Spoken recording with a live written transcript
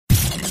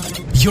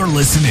You're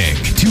listening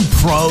to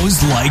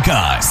Pros Like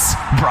Us,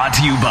 brought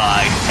to you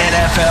by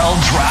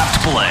NFL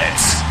Draft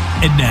Blitz.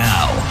 And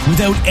now,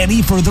 without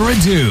any further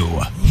ado,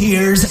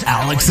 here's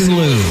Alex and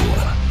Lou.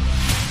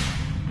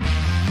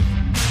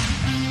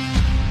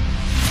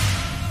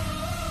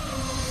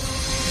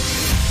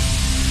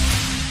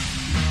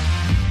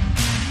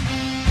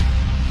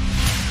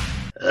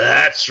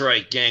 That's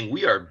right, gang.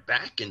 We are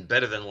back and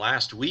better than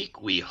last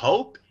week. We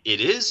hope. It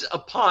is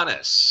upon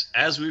us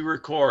as we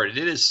record.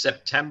 It is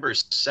September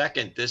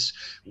 2nd. This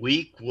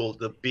week will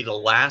be the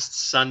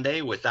last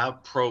Sunday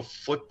without pro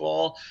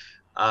football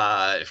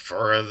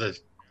for the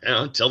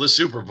until the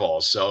Super Bowl.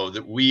 So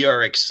that we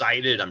are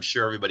excited. I'm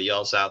sure everybody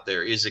else out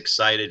there is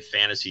excited.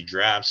 Fantasy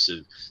drafts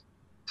are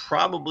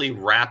probably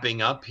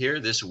wrapping up here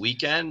this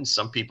weekend.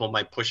 Some people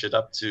might push it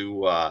up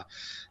to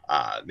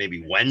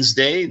maybe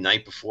Wednesday,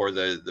 night before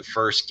the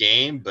first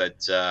game,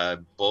 but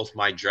both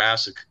my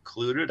drafts have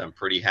concluded. I'm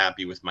pretty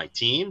happy with my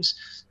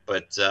teams,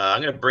 but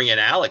I'm going to bring in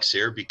Alex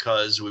here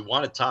because we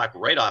want to talk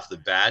right off the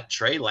bat.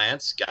 Trey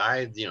Lance,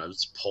 guy,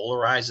 this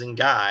polarizing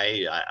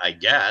guy, I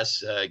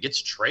guess,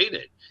 gets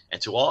traded,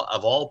 and to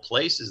all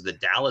places, the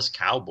Dallas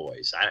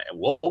Cowboys.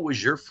 What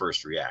was your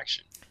first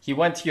reaction? He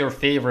went to your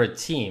favorite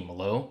team,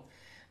 Lou.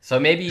 So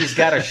maybe he's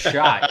got a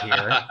shot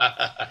here.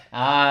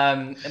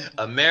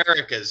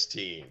 America's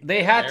team.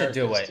 They had to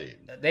do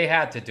it. They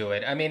had to do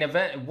it. I mean,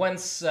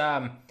 once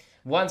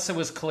it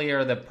was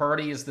clear that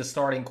Purdy is the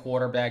starting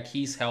quarterback,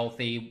 he's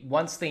healthy.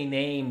 Once they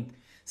named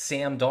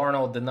Sam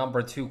Darnold the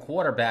number 2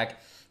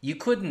 quarterback, you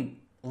couldn't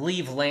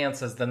leave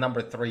Lance as the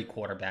number 3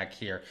 quarterback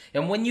here.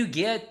 And when you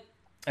get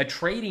a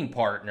trading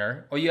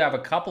partner, or you have a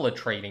couple of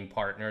trading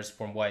partners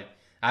from what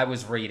I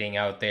was reading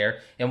out there,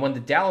 and when the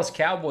Dallas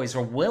Cowboys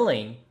are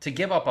willing to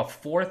give up a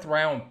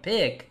 4th-round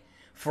pick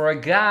for a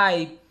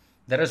guy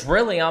that is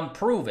really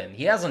unproven,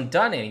 he hasn't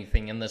done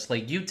anything in this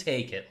league, you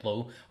take it,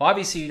 Lou.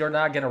 Obviously, you're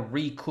not going to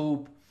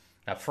recoup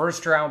a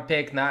 1st-round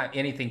pick, not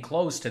anything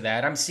close to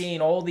that. I'm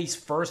seeing all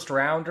these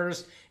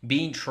 1st-rounders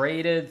being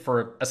traded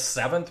for a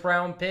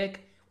 7th-round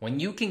pick. When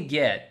you can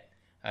get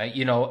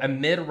a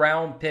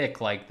mid-round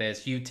pick like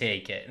this, you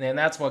take it. And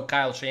that's what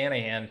Kyle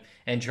Shanahan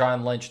and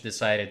John Lynch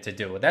decided to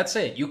do. That's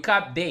it. You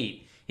caught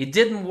bait. It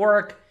didn't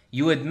work.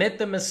 You admit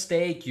the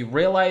mistake. You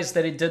realize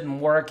that it didn't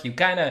work. You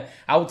kind of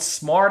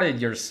outsmarted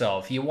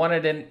yourself. You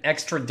wanted an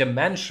extra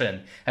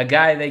dimension, a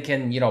guy that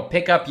can,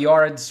 pick up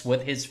yards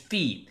with his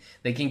feet.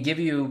 They can give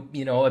you,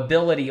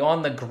 ability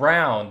on the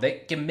ground. They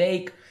can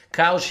make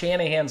Kyle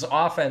Shanahan's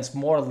offense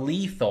more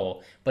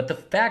lethal. But the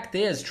fact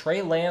is,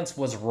 Trey Lance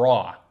was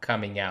raw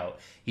coming out.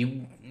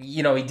 He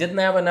didn't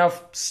have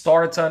enough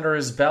starts under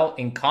his belt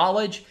in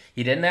college.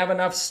 He didn't have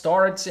enough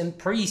starts in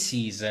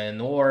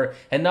preseason or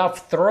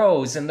enough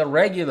throws in the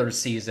regular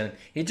season.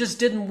 It just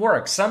didn't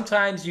work.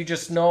 Sometimes you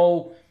just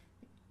know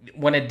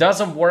when it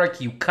doesn't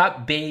work, you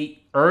cut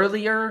bait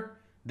earlier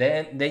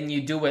than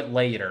you do it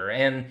later.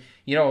 And,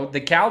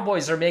 the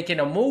Cowboys are making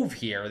a move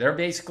here. They're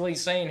basically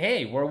saying,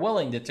 hey, we're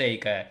willing to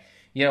take a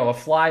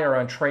flyer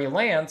on Trey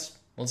Lance.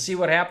 We'll see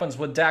what happens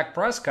with Dak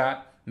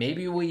Prescott.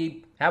 Maybe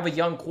we have a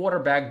young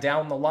quarterback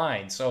down the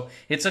line. So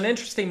it's an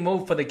interesting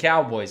move for the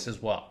Cowboys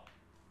as well.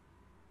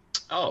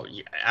 Oh,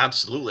 yeah,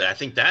 absolutely. I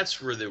think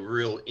that's where the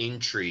real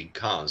intrigue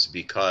comes,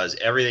 because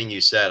everything you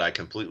said, I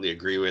completely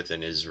agree with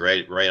and is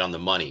right on the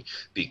money,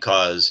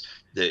 because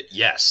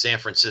San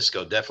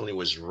Francisco definitely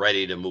was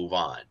ready to move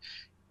on.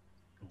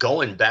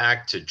 Going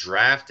back to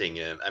drafting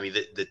him, I mean,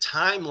 the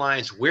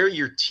timelines where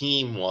your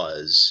team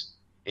was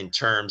in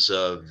terms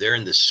of they're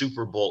in the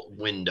Super Bowl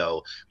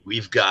window,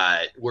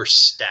 we're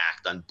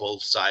stacked on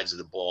both sides of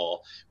the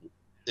ball,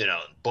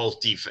 both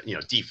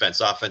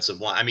defense,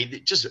 offensive line. I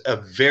mean, just a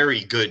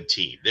very good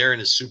team. They're in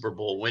a Super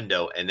Bowl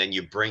window, and then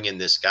you bring in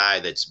this guy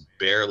that's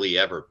barely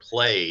ever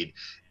played,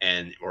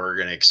 and we're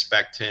going to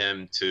expect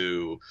him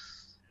to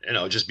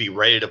just be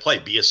ready to play,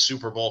 be a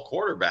Super Bowl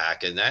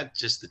quarterback. And that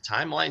just, the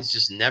timelines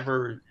just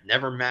never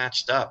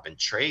matched up. And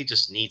Trey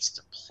just needs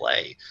to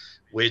play,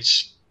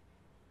 which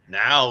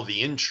now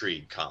the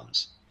intrigue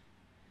comes.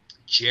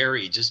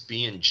 Jerry just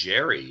being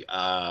Jerry.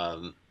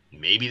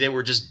 Maybe they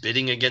were just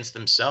bidding against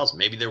themselves.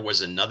 Maybe there was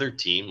another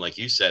team, like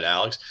you said,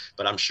 Alex,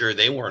 but I'm sure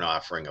they weren't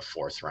offering a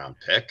 4th-round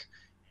pick.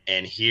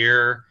 And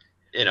here,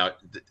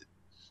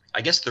 I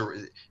guess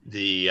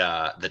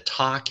the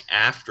talk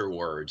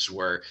afterwards,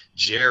 where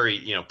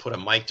Jerry, put a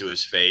mic to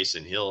his face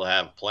and he'll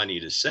have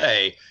plenty to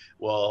say.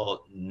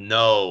 Well,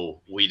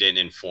 no, we didn't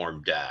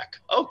inform Dak.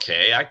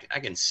 Okay, I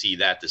can see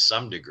that to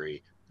some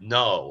degree.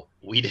 No,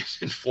 we didn't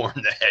inform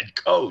the head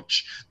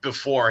coach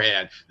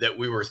beforehand that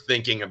we were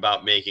thinking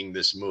about making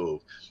this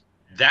move.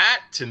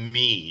 That to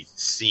me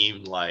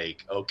seemed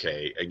like,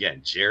 okay,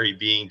 again, Jerry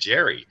being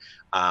Jerry.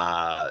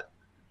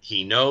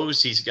 He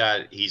knows he's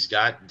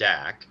got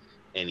Dak.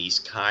 And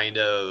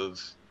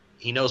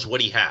he knows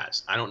what he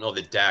has. I don't know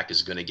that Dak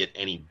is going to get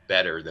any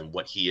better than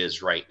what he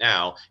is right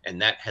now.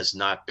 And that has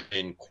not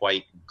been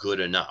quite good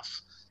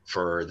enough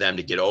for them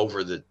to get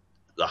over the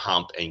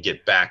hump and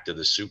get back to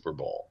the Super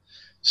Bowl.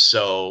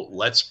 So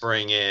let's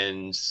bring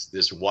in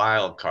this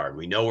wild card.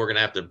 We know we're going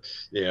to have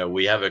to,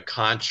 we have a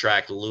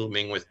contract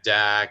looming with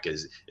Dak.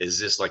 Is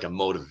this like a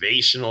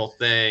motivational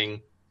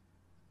thing?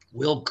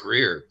 Will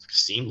Greer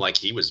seemed like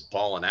he was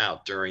balling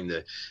out during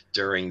the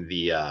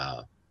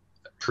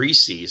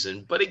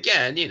preseason, but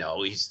again,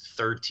 he's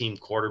third team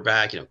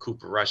quarterback.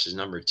 Cooper Rush is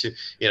number 2.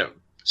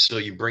 So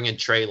you bring in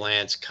Trey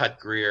Lance, cut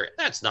Greer.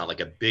 That's not like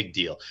a big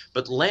deal.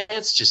 But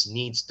Lance just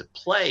needs to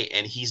play,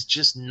 and he's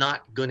just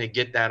not going to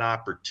get that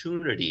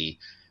opportunity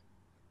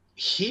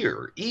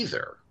here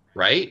either,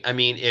 right? I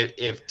mean,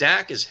 if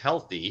Dak is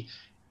healthy,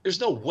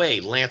 there's no way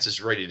Lance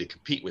is ready to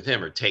compete with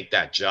him or take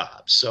that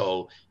job.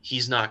 So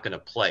he's not going to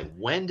play.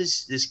 When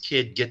does this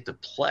kid get to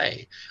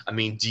play? I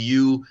mean, do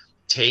you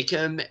take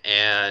him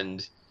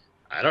and,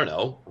 I don't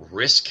know,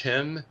 risk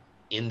him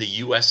in the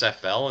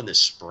USFL in the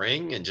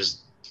spring and just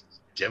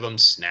give him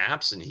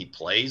snaps and he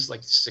plays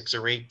like 6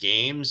 or 8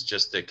 games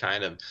just to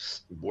kind of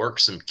work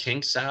some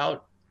kinks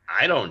out?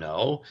 I don't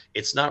know.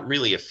 It's not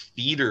really a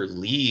feeder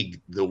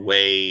league the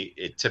way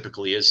it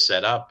typically is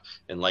set up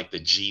in like the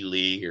G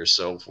League or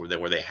so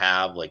where they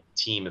have like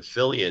team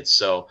affiliates.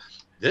 So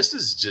this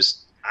is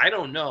just, I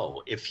don't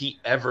know if he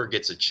ever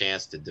gets a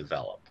chance to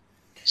develop.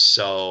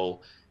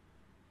 So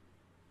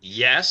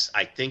yes,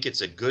 I think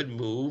it's a good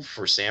move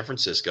for San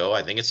Francisco.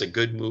 I think it's a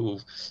good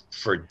move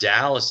for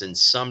Dallas in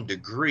some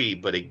degree.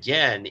 But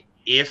again,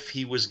 if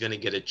he was going to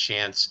get a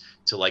chance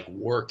to like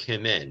work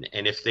him in,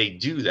 and if they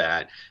do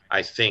that,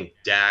 I think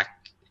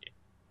Dak,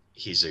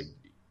 he's a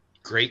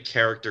great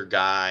character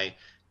guy.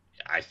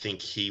 I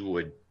think he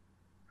would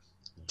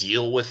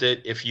deal with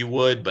it if you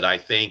would. But I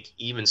think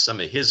even some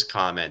of his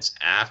comments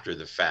after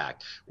the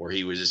fact where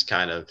he was just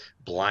kind of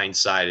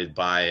blindsided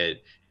by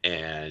it,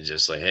 and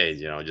just like, hey,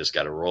 just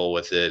got to roll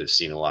with it. I've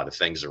seen a lot of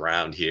things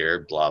around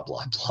here, blah,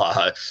 blah,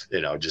 blah,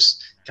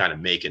 just kind of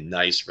making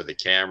nice for the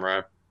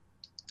camera.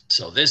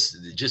 So this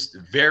is just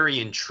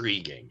very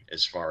intriguing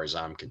as far as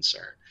I'm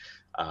concerned.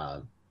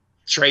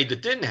 Trade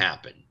that didn't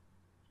happen,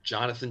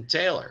 Jonathan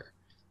Taylor.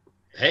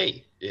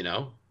 Hey,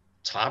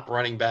 top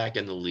running back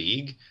in the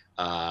league.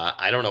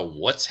 I don't know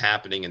what's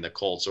happening in the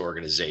Colts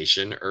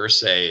organization.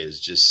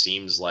 Irsay just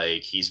seems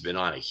like he's been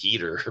on a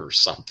heater or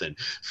something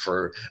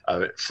for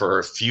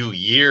a few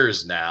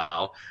years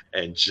now,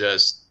 and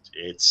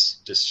it's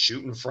just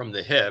shooting from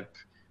the hip.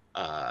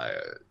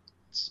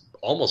 It's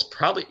almost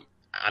probably,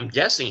 I'm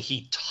guessing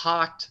he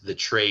talked the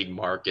trade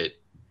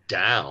market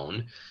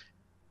down,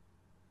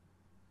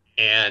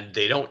 and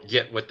they don't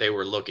get what they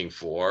were looking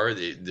for.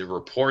 The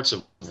reports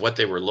of what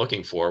they were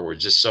looking for were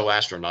just so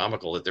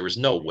astronomical that there was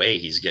no way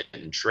he's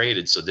getting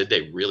traded. So did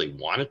they really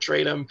want to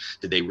trade him?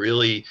 Did they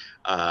really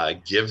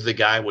give the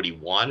guy what he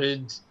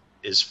wanted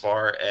as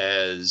far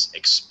as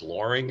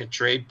exploring a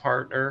trade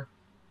partner?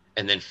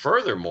 And then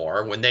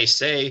furthermore, when they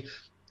say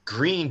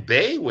Green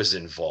Bay was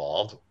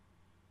involved,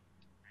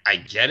 I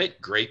get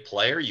it. Great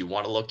player. You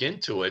want to look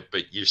into it,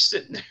 but you're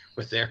sitting there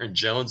with Aaron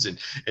Jones and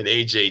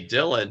A.J.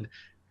 Dillon.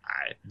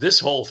 This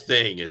whole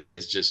thing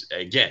is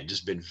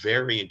just been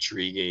very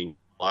intriguing.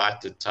 A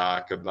lot to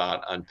talk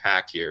about,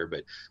 unpack here.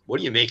 But what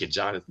do you make of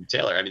Jonathan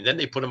Taylor? I mean, then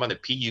they put him on the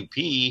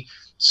PUP,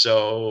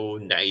 so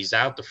now he's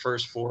out the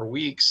first 4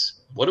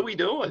 weeks. What are we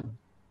doing?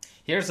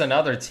 Here's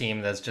another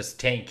team that's just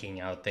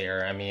tanking out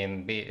there. I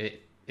mean,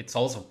 it's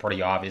also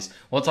pretty obvious.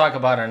 We'll talk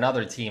about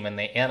another team in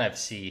the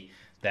NFC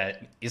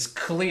that is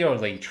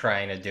clearly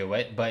trying to do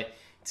it, but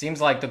it seems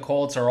like the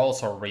Colts are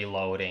also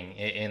reloading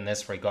in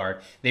this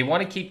regard. They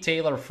want to keep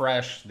Taylor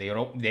fresh. They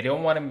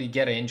don't want him to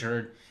get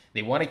injured.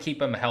 They want to keep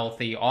him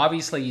healthy.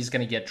 Obviously, he's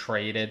going to get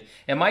traded.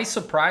 Am I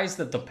surprised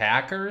that the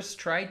Packers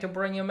tried to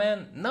bring him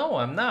in? No,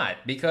 I'm not.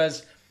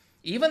 Because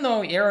even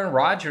though Aaron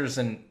Rodgers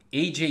and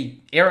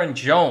Aaron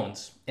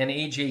Jones and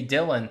A.J.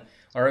 Dillon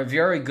are a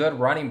very good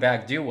running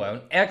back duo,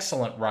 an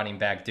excellent running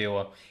back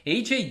duo,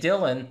 A.J.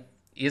 Dillon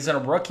is in a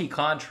rookie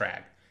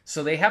contract.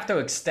 So they have to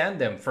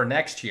extend him for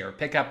next year,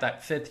 pick up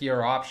that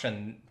 5th-year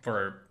option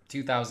for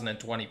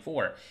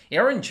 2024.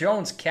 Aaron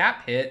Jones'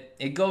 cap hit,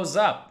 it goes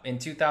up in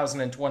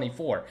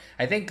 2024.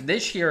 I think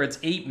this year it's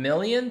 $8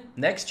 million.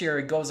 Next year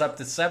it goes up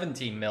to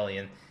 $17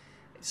 million.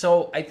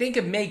 So I think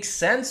it makes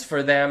sense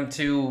for them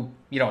to,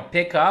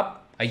 pick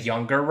up a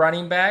younger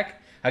running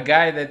back, a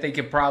guy that they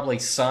could probably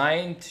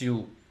sign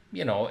to,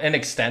 an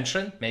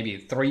extension, maybe a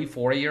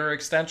 3-4 year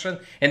extension,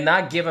 and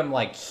not give him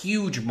like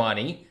huge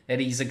money that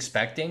he's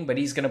expecting, but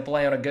he's going to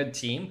play on a good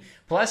team.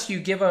 Plus, you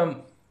give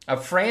him a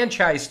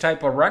franchise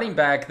type of running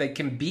back that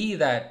can be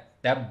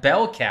that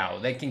bell cow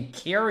that can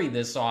carry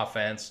this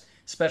offense,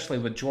 especially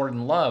with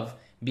Jordan Love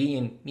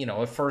being,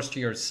 a first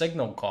year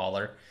signal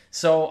caller.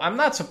 So I'm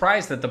not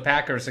surprised that the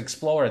Packers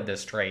explored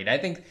this trade. I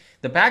think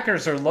the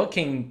Packers are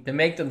looking to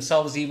make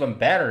themselves even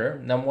better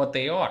than what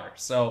they are.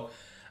 So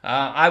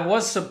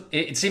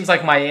it seems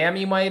like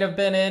Miami might have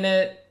been in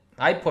it.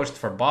 I pushed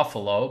for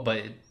Buffalo,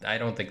 but I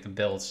don't think the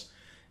Bills,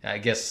 I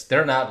guess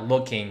they're not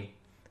looking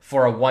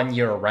for a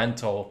 1-year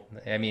rental.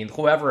 I mean,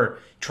 whoever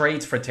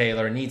trades for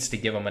Taylor needs to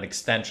give him an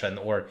extension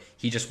or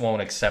he just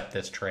won't accept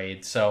this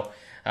trade. So,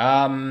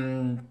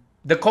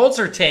 The Colts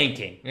are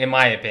tanking, in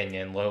my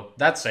opinion, Lou.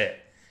 That's it.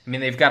 I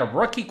mean, they've got a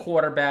rookie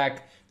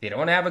quarterback. They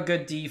don't have a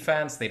good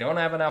defense. They don't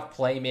have enough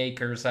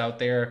playmakers out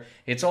there.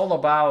 It's all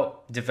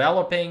about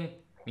developing,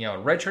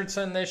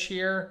 Richardson this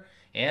year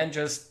and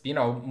just,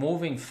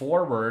 moving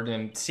forward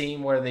and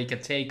seeing where they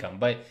could take them.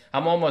 But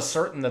I'm almost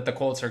certain that the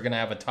Colts are going to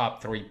have a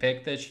top 3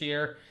 pick this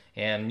year.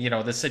 And,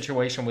 the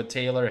situation with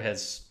Taylor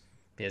has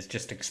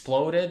just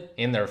exploded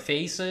in their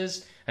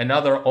faces.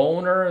 Another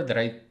owner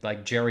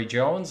like Jerry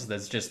Jones,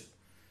 that's just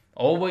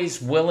always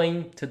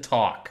willing to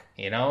talk,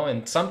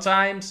 and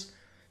sometimes,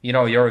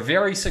 you're a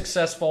very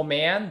successful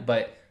man,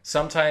 but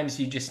sometimes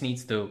you just need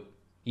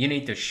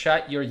to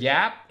shut your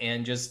yap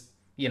and just,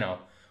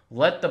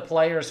 let the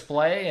players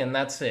play, and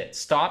that's it.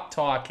 Stop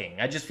talking.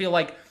 I just feel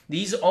like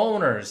these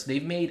owners,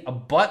 they've made a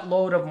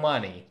buttload of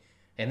money,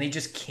 and they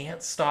just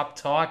can't stop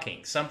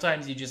talking.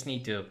 Sometimes you just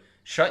need to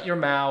shut your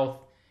mouth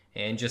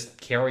and just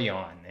carry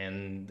on.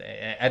 And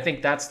I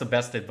think that's the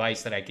best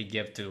advice that I could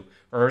give to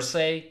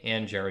Irsay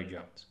and Jerry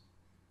Jones.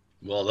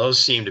 Well,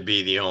 those seem to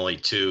be the only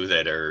two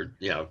that are,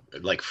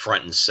 like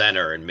front and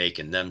center and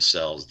making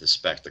themselves the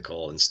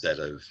spectacle instead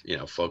of,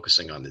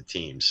 focusing on the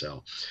team.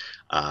 So,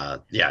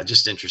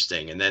 just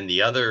interesting. And then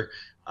the other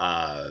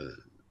former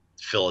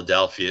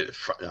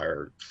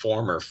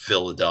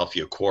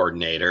Philadelphia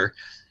coordinator,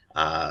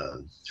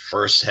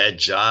 first head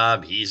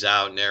job, he's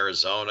out in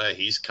Arizona.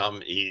 He's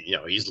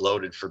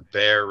loaded for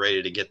bear,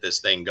 ready to get this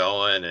thing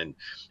going. And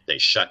they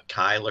shut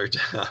Kyler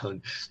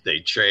down. They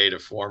trade a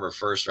former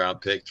first-round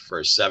pick for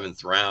a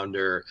 7th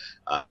rounder.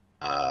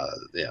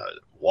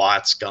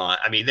 Watt's gone.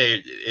 I mean,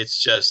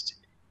 it's just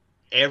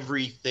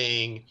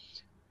everything.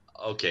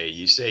 Okay,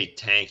 you say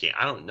tanking.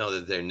 I don't know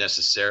that they're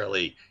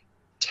necessarily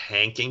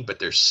tanking, but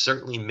they're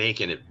certainly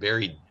making it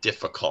very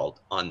difficult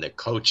on the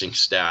coaching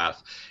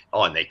staff.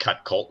 Oh, and they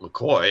cut Colt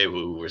McCoy,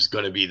 who was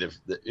going to be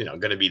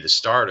the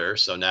starter.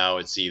 So now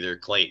it's either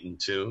Clayton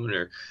Tune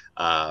or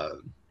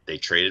they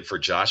traded for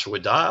Joshua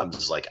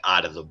Dobbs, like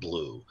out of the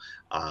blue.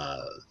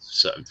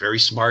 So very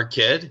smart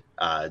kid.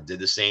 Did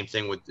the same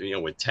thing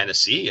with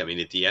Tennessee. I mean,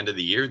 at the end of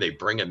the year, they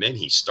bring him in.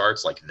 He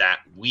starts like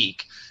that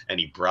week, and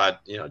he brought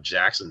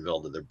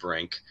Jacksonville to the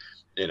brink,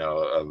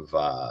 of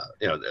a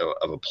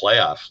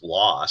playoff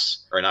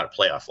loss, or not a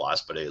playoff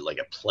loss, but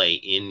a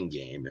play-in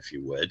game, if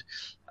you would.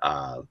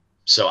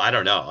 So I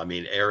don't know. I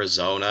mean,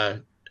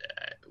 Arizona,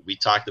 we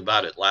talked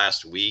about it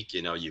last week.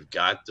 You've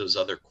got those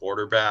other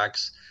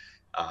quarterbacks.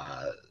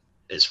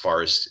 As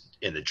far as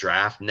in the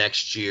draft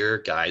next year,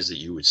 guys that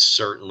you would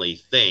certainly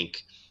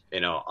think,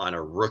 on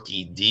a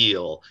rookie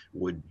deal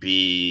would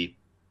be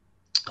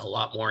a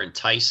lot more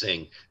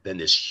enticing than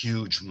this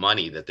huge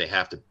money that they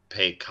have to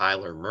pay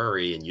Kyler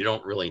Murray. And you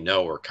don't really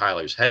know where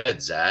Kyler's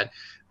head's at.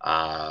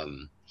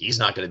 He's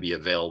not going to be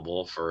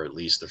available for at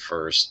least the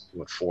first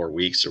 4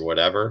 weeks or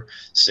whatever,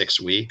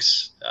 6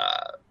 weeks.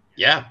 I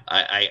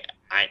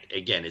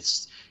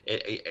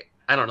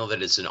don't know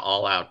that it's an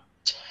all-out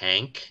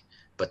tank,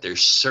 but they're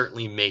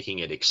certainly making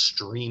it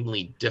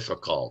extremely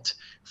difficult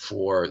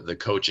for the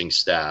coaching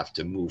staff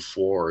to move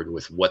forward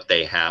with what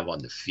they have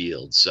on the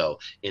field. So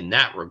in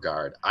that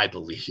regard, I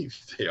believe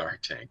they are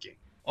tanking.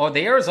 Oh,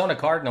 the Arizona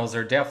Cardinals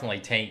are definitely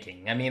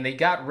tanking. I mean, they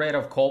got rid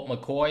of Colt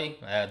McCoy,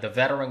 the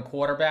veteran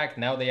quarterback.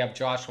 Now they have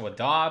Joshua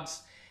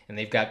Dobbs, and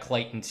they've got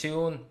Clayton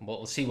Tune.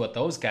 We'll see what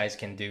those guys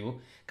can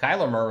do.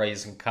 Kyler Murray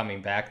isn't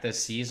coming back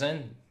this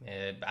season.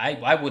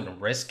 I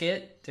wouldn't risk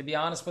it, to be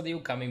honest with you,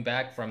 coming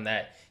back from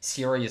that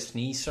serious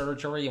knee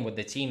surgery and with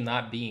the team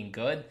not being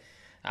good.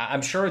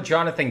 I'm sure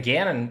Jonathan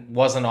Gannon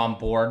wasn't on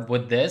board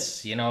with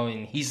this,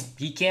 and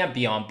he can't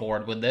be on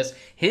board with this.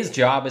 His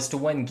job is to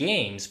win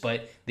games,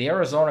 but the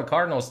Arizona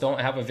Cardinals don't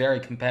have a very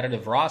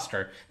competitive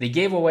roster. They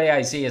gave away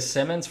Isaiah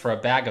Simmons for a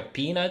bag of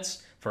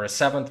peanuts for a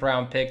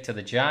 7th-round pick to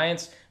the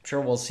Giants. I'm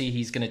sure we'll see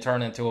he's going to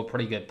turn into a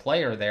pretty good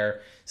player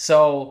there.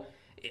 So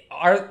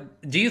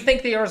do you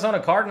think the Arizona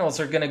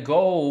Cardinals are going to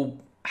go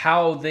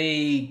how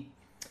they've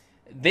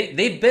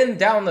been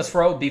down this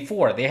road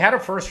before? They had a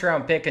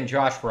 1st-round pick in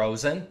Josh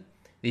Rosen.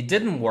 It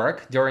didn't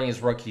work during his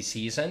rookie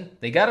season.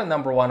 They got a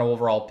number 1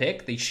 overall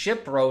pick. They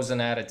shipped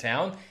Rosen out of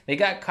town. They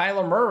got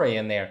Kyler Murray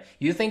in there.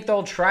 You think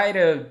they'll try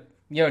to,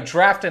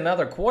 draft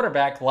another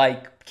quarterback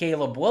like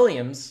Caleb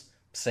Williams,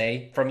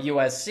 say, from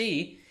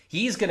USC?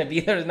 He's going to be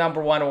their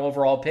number 1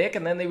 overall pick,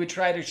 and then they would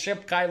try to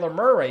ship Kyler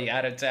Murray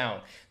out of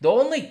town. The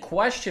only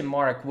question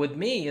mark with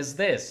me is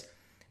this.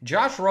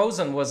 Josh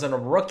Rosen was in a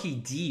rookie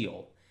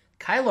deal.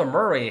 Kyler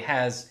Murray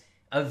has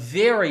a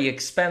very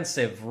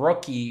expensive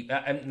rookie.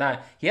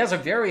 He has a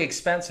very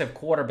expensive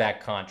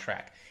quarterback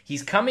contract.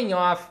 He's coming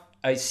off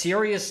a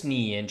serious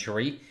knee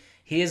injury.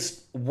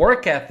 His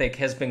work ethic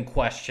has been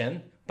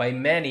questioned by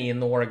many in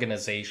the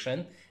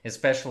organization,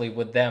 especially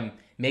with them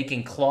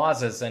making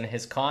clauses in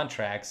his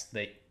contracts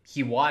that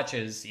he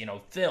watches,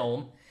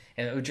 film,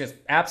 and it was just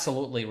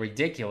absolutely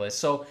ridiculous.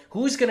 So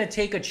who's going to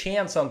take a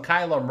chance on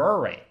Kyler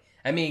Murray?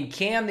 I mean,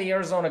 can the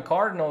Arizona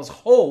Cardinals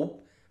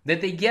hope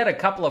that they get a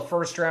couple of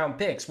first-round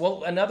picks.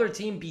 Will another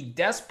team be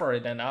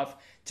desperate enough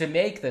to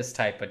make this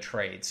type of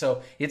trade?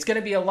 So it's going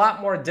to be a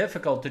lot more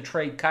difficult to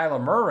trade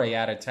Kyler Murray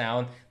out of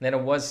town than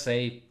it was,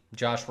 say,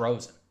 Josh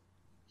Rosen.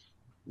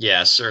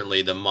 Yeah,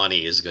 certainly the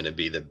money is going to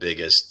be the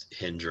biggest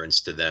hindrance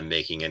to them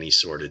making any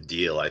sort of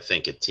deal. I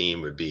think a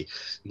team would be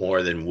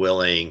more than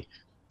willing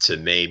to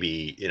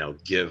maybe,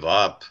 give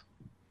up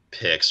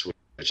picks,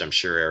 which I'm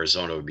sure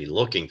Arizona would be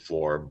looking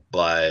for,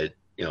 but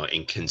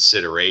in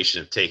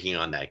consideration of taking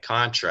on that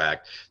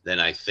contract, then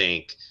I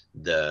think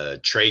the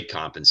trade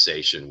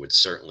compensation would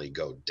certainly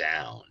go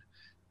down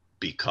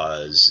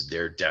because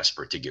they're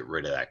desperate to get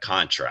rid of that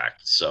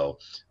contract. So,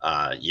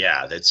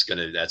 that's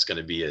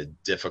gonna be a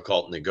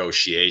difficult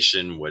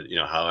negotiation.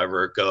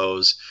 However it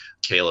goes,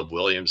 Caleb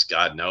Williams,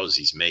 God knows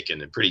he's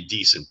making a pretty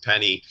decent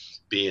penny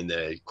being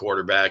the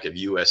quarterback of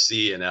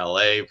USC in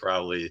LA,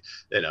 probably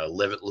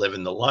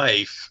living the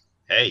life.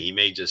 Hey, he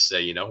may just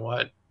say, you know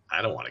what?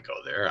 I don't want to go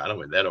there.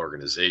 That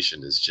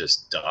organization is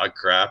just dog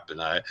crap,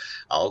 and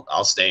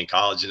I'll stay in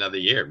college another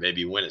year,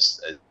 maybe win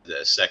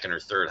a second or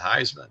third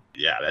Heisman.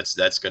 Yeah,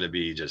 that's going to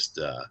be just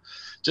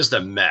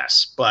a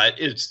mess. But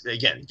it's,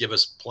 again, give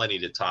us plenty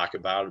to talk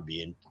about.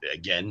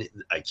 Again,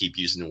 I keep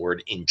using the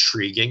word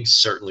intriguing.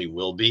 Certainly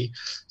will be.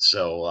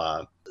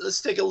 So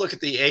let's take a look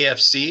at the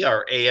AFC,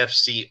 our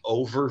AFC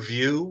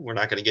overview. We're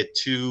not going to get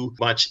too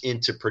much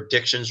into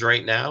predictions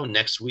right now.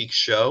 Next week's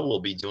show, we'll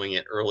be doing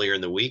it earlier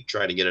in the week,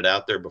 try to get it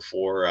out there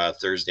before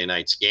Thursday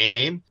night's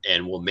game.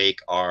 And we'll make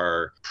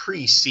our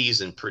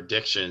preseason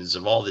predictions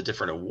of all the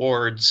different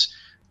awards,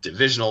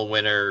 divisional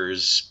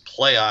winners,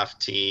 playoff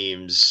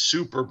teams,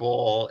 Super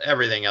Bowl,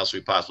 everything else we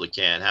possibly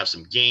can. Have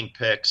some game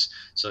picks.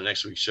 So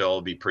next week's show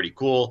will be pretty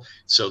cool.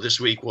 So this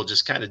week we'll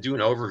just kind of do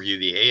an overview of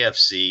the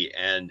AFC.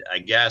 And I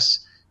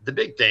guess the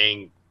big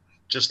thing,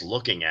 just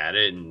looking at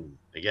it, and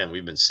again,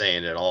 we've been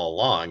saying it all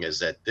along, is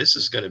that this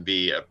is going to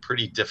be a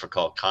pretty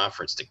difficult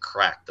conference to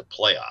crack the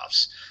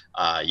playoffs.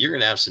 You're going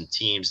to have some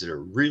teams that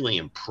are really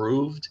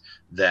improved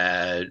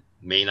that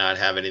may not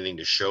have anything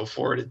to show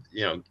for it,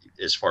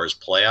 as far as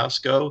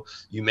playoffs go.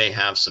 You may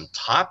have some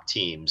top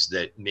teams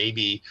that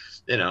maybe,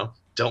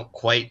 don't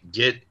quite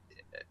get,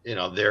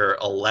 their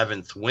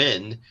 11th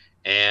win,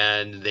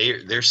 and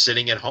they're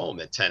sitting at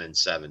home at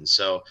 10-7.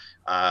 So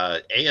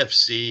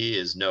AFC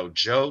is no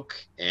joke,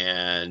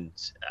 and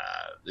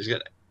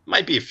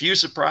might be a few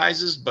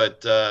surprises,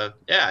 but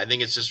I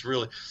think it's just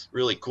really,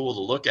 really cool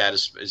to look at,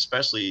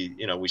 especially,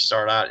 we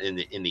start out in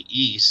the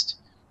East.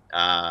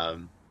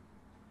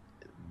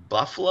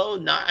 Buffalo,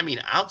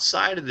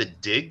 outside of the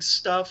Diggs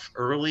stuff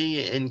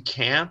early in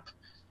camp,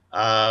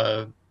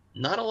 not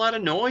a lot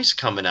of noise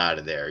coming out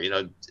of there.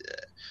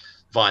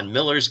 Von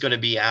Miller's going to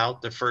be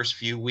out the first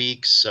few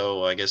weeks,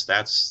 so I guess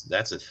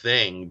that's a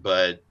thing.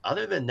 But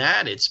other than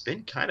that, it's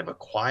been kind of a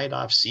quiet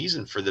off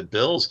season for the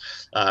Bills.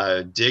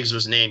 Diggs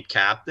was named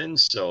captain,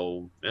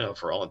 so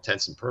for all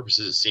intents and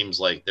purposes, it seems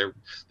like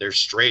they're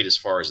straight as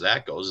far as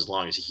that goes, as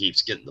long as he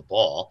keeps getting the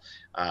ball.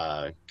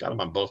 Got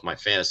him on both my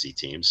fantasy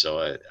teams,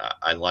 so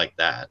I like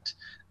that.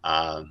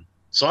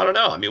 So I don't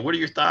know. What are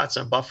your thoughts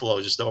on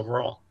Buffalo just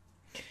overall?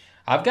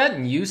 I've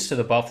gotten used to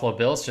the Buffalo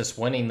Bills just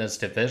winning this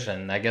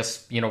division. I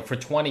guess, for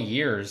 20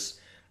 years,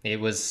 it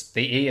was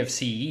the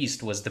AFC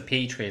East was the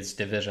Patriots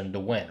division to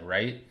win,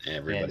 right?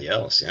 Everybody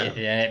else, yeah.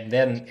 And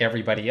then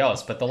everybody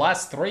else. But the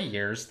last 3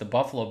 years, the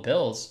Buffalo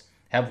Bills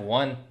have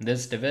won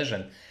this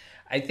division.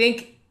 I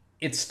think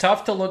it's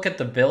tough to look at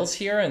the Bills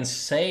here and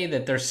say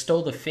that they're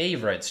still the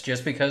favorites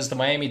just because the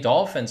Miami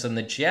Dolphins and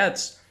the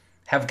Jets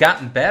have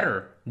gotten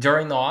better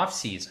during the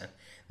offseason.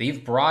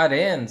 They've brought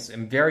in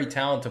some very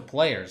talented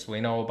players.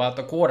 We know about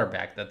the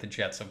quarterback that the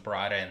Jets have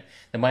brought in.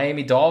 The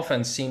Miami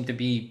Dolphins seem to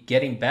be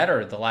getting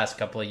better the last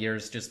couple of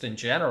years just in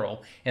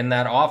general. And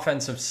that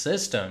offensive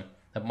system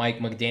that Mike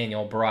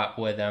McDaniel brought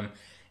with him,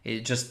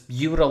 it just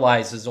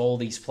utilizes all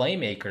these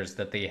playmakers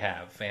that they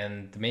have.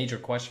 And the major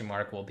question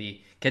mark will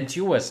be, can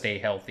Tua stay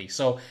healthy?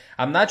 So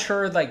I'm not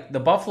sure. The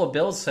Buffalo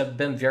Bills have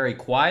been very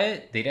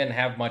quiet. They didn't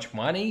have much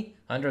money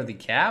under the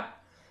cap.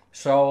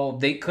 So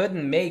they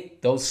couldn't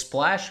make those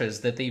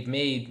splashes that they've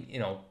made,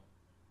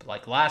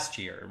 like last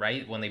year,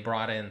 right? When they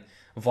brought in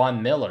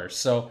Von Miller.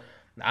 So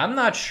I'm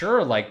not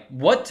sure,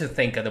 what to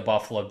think of the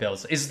Buffalo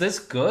Bills. Is this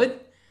good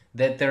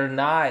that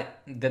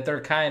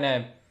they're kind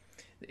of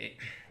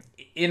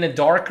in a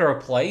darker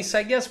place,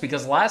 I guess?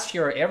 Because last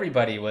year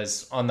everybody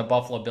was on the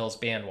Buffalo Bills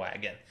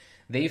bandwagon.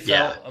 They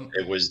felt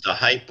it was the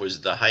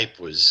hype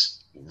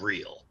was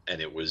real,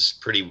 and it was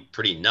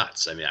pretty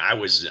nuts. I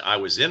was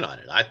in on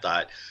it. I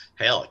thought,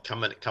 hell,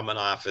 coming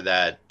off of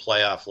that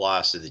playoff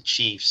loss to the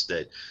Chiefs,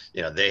 that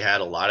they had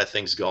a lot of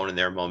things going in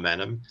their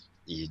momentum.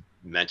 You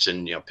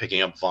mentioned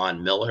picking up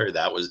Von Miller.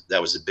 That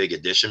was a big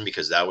addition,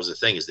 because that was the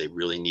thing, is they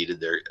really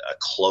needed a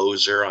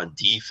closer on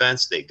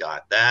defense. They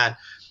got that,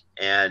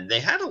 and they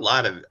had a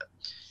lot of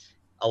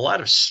a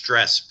lot of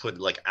stress put,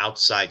 like,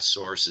 outside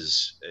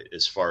sources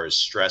as far as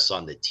stress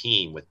on the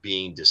team with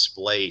being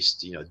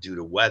displaced, due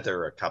to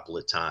weather a couple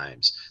of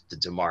times, the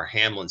DeMar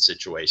Hamlin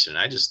situation.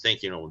 I just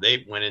think,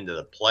 they went into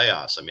the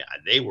playoffs. I mean,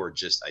 they were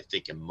just, I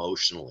think,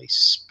 emotionally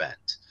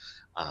spent.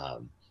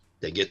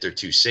 They get their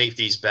two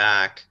safeties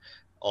back,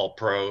 all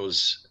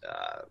pros.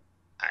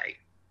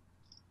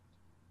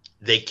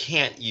 They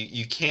can't,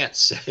 you can't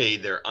say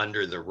they're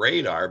under the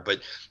radar,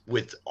 but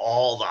with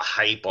all the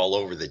hype all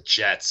over the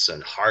Jets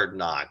and Hard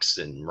Knocks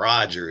and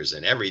Rodgers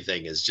and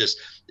everything, it's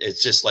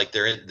just like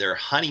the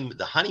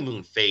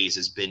honeymoon phase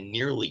has been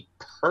nearly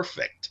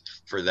perfect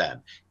for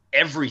them.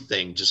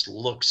 Everything just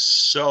looks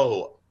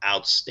so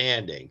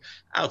outstanding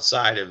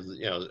outside of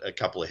a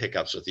couple of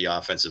hiccups with the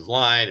offensive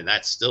line, and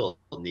that still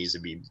needs to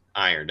be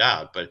ironed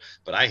out. But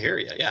I hear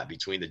you. Yeah,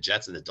 between the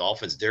Jets and the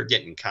Dolphins, they're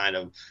getting kind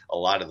of a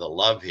lot of the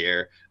love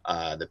here.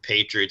 The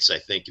Patriots, I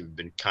think, have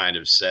been kind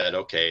of said,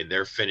 okay,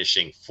 they're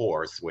finishing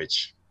fourth,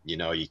 which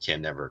you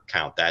can never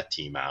count that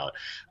team out.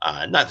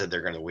 Not that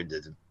they're going to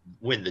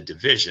win the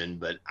division,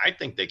 but I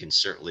think they can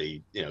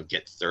certainly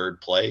get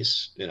third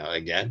place.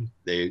 Again,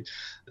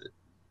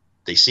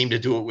 they seem to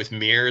do it with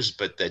Mears,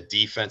 but the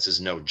defense is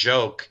no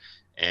joke.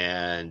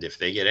 And if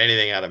they get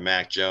anything out of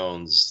Mac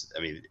Jones,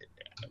 I mean,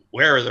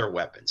 where are their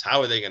weapons? How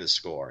are they going to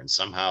score? And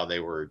somehow they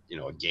were,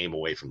 a game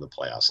away from the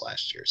playoffs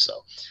last year.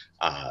 So,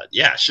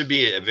 it should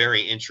be a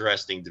very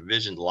interesting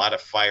division. A lot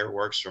of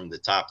fireworks from the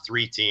top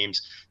three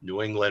teams.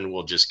 New England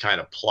will just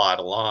kind of plod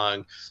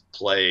along,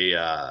 play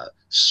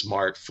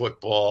smart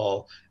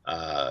football,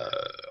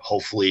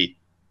 hopefully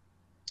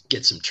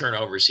get some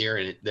turnovers here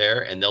and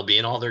there, and they'll be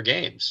in all their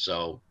games.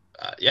 So,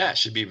 it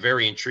should be a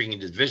very intriguing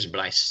division,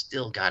 but I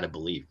still got to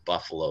believe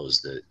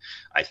Buffalo's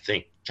I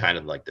think, kind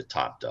of like the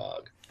top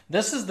dog.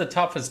 This is the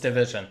toughest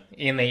division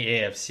in the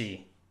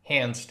AFC,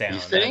 hands down. You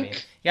think? I mean,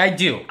 yeah, I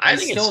do. I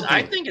think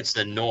it's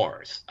the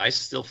North. I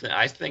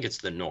think it's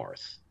the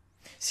North.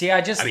 See,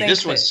 I think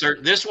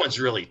this one's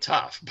really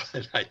tough,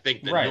 but I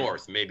think the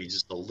North maybe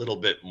just a little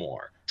bit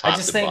more. I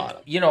just think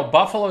bottom.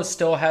 Buffalo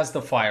still has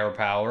the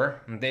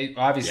firepower. They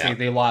obviously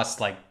they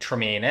lost like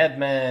Tremaine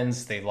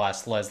Edmonds, they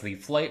lost Leslie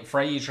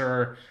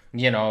Frazier.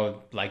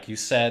 Like you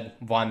said,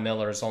 Von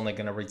Miller is only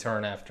going to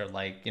return after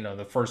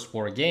the first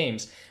 4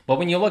 games. But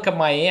when you look at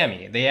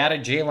Miami, they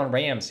added Jalen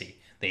Ramsey,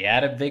 they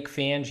added Vic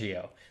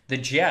Fangio. The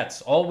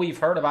Jets, all we've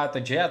heard about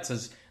the Jets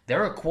is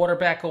they're a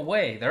quarterback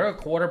away.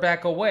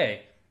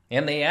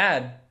 And they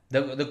add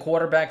the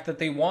quarterback that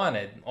they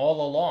wanted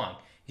all along.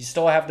 You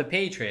still have the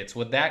Patriots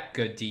with that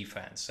good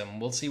defense, and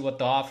we'll see what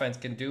the offense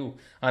can do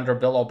under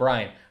Bill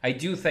O'Brien. I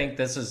do think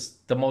this is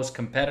the most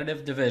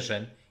competitive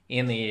division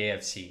in the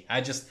AFC.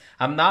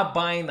 I'm not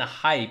buying the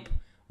hype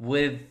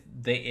with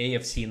the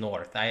AFC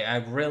North. I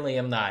really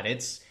am not.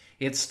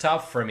 It's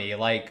tough for me.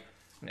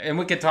 And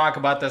we could talk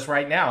about this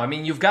right now. I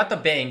mean, you've got the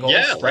Bengals,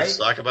 right? Let's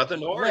talk about the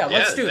North. Yeah,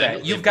 let's do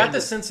that. You've got the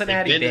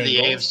Cincinnati Bengals. They've been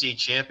to the AFC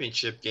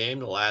Championship game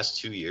the last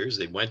 2 years.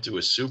 They went to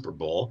a Super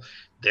Bowl.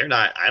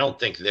 I don't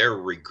think they're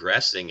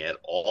regressing at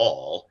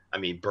all. I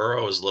mean,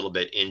 Burrow is a little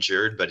bit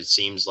injured, but it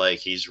seems like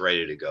he's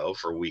ready to go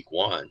for week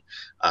 1.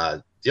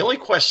 The only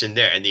question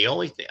there, and the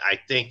only thing I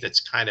think that's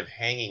kind of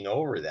hanging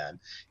over them,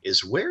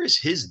 is where is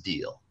his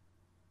deal?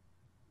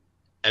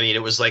 I mean,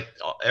 it was like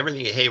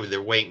everything. Hey, they're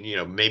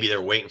waiting. Maybe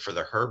they're waiting for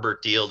the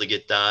Herbert deal to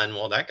get done.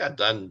 Well, that got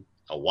done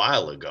a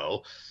while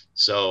ago.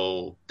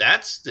 So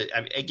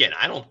again,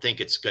 I don't think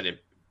it's going to.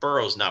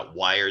 Burrow's not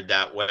wired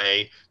that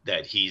way.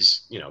 That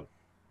he's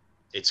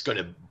it's going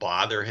to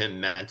bother him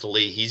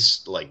mentally.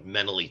 He's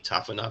mentally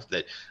tough enough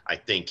that I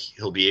think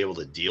he'll be able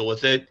to deal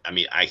with it. I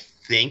mean, I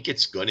think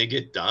it's going to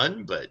get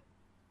done, but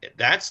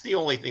that's the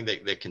only thing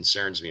that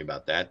concerns me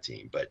about that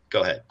team. But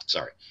go ahead.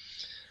 Sorry.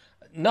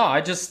 No,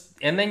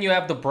 and then you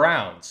have the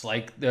Browns.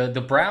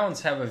 The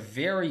Browns have a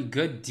very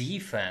good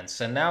defense,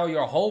 and now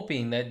you're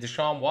hoping that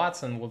Deshaun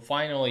Watson will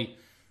finally,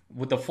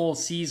 with the full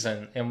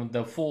season and with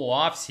the full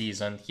off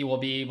season, he will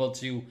be able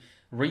to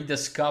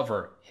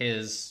rediscover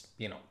his,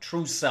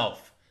 true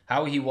self,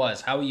 how he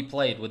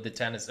played with the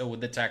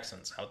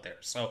Texans out there.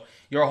 So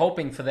you're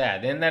hoping for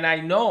that. And then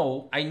I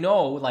know,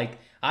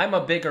 I'm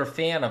a bigger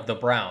fan of the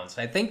Browns.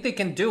 I think they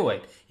can do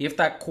it if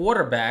that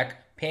quarterback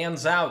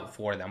pans out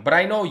for them. But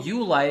I know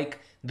you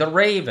like the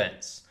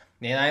Ravens.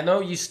 And I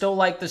know you still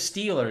like the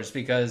Steelers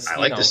because I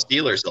like the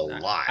Steelers a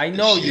lot. I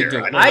know you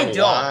do. I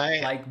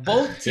don't.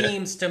 Both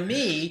teams to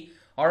me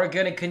are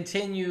going to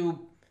continue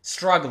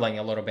struggling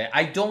a little bit.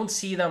 I don't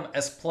see them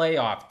as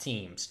playoff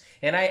teams.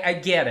 And I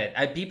get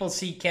it. People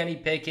see Kenny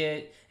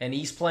Pickett and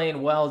he's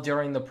playing well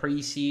during the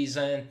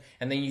preseason,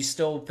 and then you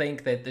still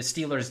think that the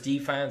Steelers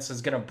defense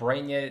is going to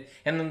bring it,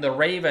 and then the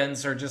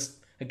Ravens are just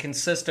a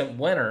consistent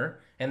winner.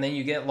 And then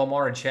you get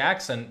Lamar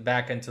Jackson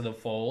back into the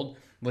fold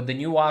with the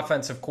new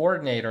offensive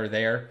coordinator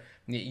there.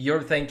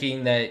 You're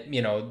thinking that,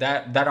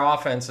 that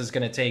offense is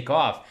going to take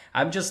off.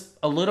 I'm just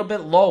a little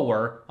bit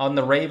lower on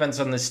the Ravens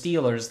and the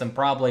Steelers than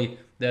probably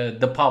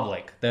the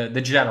public,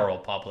 the general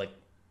public.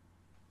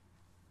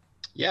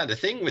 Yeah, the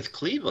thing with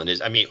Cleveland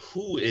is, I mean,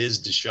 who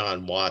is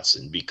Deshaun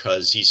Watson?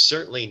 Because he's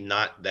certainly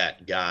not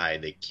that guy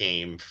that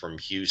came from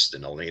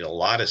Houston. I mean, a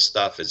lot of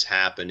stuff has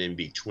happened in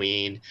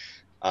between.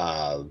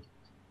 Uh,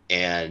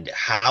 and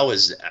how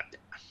is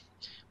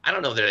I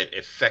don't know that it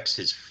affects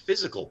his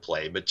physical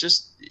play, but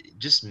just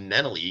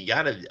mentally, you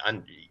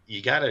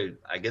gotta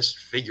I guess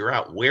figure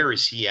out where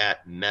is he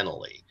at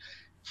mentally,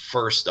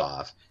 first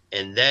off,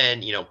 and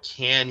then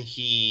can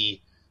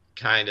he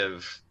kind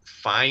of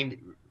find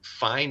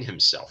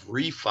himself,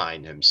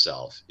 refine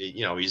himself?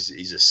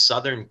 He's a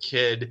Southern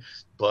kid,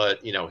 but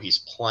he's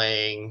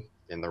playing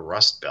in the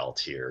Rust Belt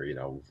here,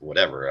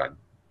 whatever,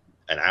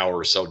 an hour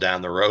or so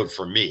down the road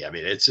from me. I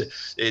mean, it's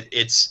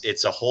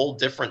a whole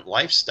different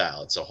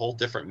lifestyle. It's a whole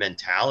different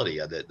mentality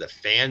of the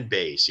fan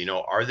base.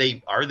 Are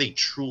they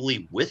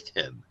truly with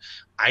him?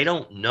 I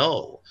don't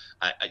know.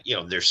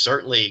 They're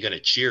certainly going to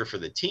cheer for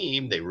the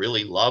team. They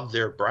really love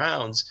their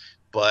Browns,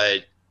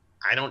 but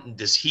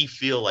does he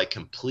feel like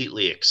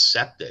completely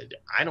accepted?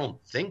 I don't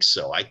think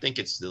so. I think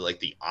it's like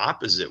the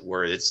opposite,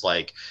 where it's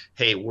like,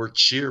 hey, we're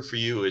cheer for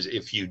you as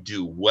if you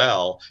do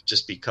well,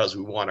 just because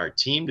we want our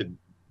team to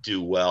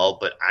do well.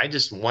 But I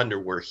just wonder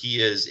where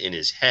he is in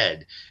his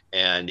head,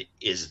 and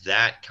is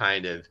that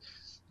kind of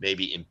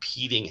maybe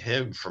impeding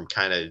him from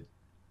kind of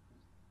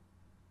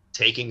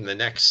taking the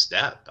next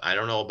step? I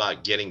don't know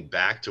about getting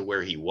back to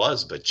where he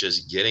was, but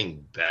just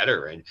getting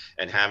better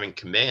and having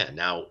command.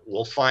 Now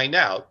we'll find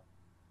out.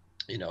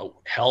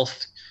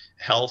 Health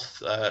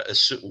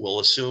will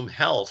assume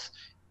health.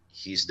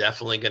 He's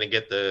definitely going to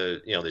get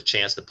the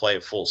chance to play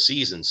a full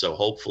season. So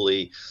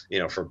hopefully,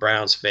 for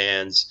Browns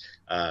fans,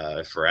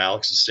 for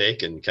Alex's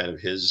sake and kind of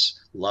his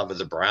love of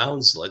the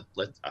Browns,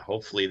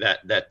 hopefully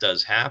that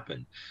does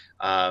happen.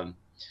 The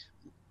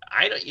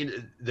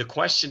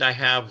question I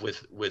have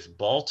with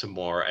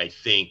Baltimore, I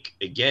think,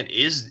 again,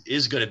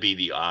 is going to be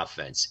the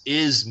offense,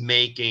 is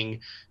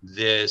making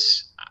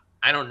this.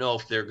 I don't know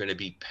if they're going to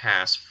be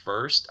pass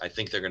first. I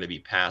think they're going to be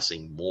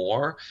passing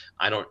more.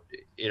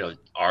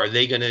 Are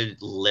they going to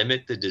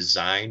limit the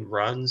design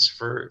runs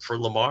for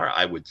Lamar?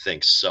 I would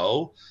think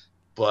so.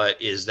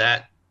 But is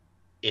that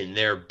in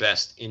their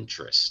best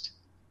interest?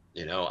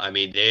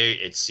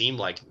 It seemed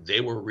like they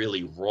were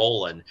really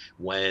rolling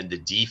when the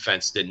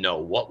defense didn't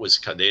know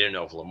they didn't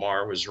know if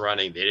Lamar was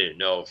running. They didn't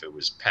know if it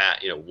was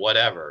Pat,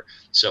 whatever.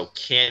 So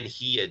can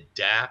he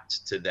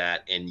adapt to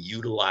that and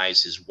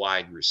utilize his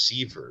wide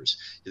receivers?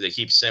 They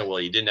keep saying, well,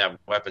 he didn't have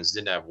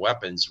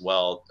weapons.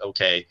 Well,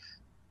 okay.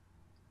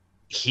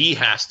 He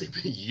has to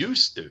be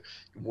used to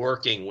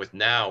working with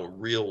now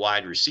real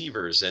wide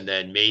receivers, and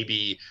then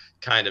maybe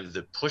kind of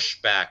the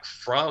pushback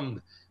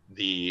from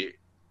the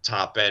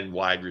top end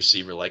wide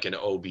receiver like an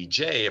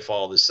OBJ, if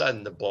all of a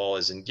sudden the ball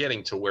isn't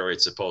getting to where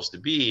it's supposed to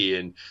be.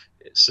 And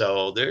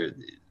so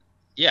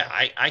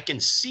I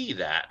can see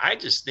that. I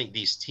just think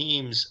these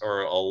teams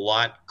are a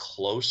lot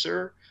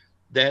closer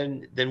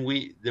than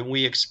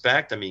we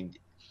expect. I mean,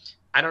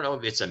 I don't know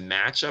if it's a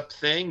matchup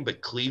thing,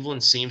 but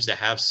Cleveland seems to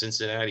have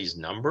Cincinnati's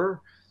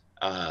number.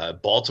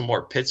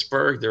 Baltimore,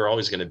 Pittsburgh, they're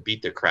always going to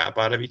beat the crap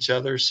out of each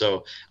other.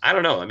 So I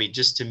don't know. I mean,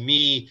 just to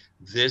me,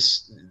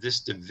 this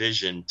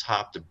division,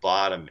 top to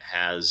bottom,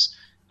 has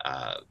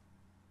I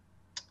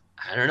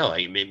don't know.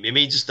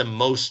 Maybe just the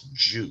most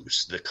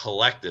juice, the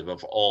collective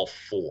of all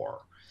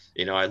four.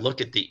 I look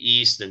at the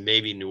East, and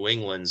maybe New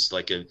England's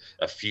like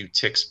a few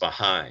ticks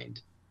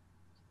behind.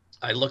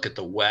 I look at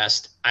the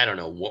West. I don't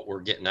know what we're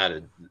getting out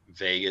of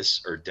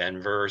Vegas or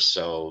Denver.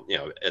 So,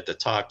 at the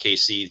top,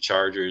 KC,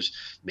 Chargers,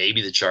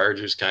 maybe the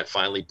Chargers kind of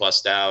finally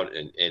bust out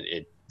and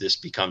this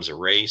becomes a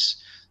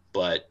race.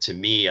 But to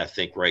me, I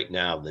think right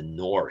now the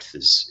North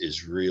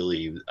is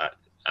really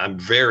I'm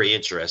very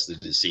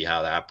interested to see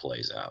how that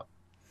plays out.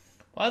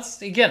 Well,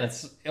 it's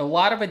a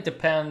lot of it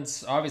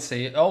depends.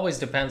 Obviously, it always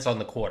depends on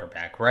the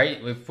quarterback,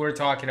 right? If we're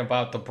talking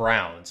about the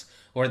Browns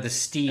or the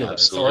Steelers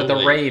Absolutely. or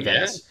the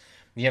Ravens. Yeah.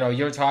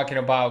 You're talking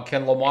about,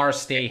 can Lamar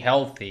stay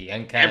healthy,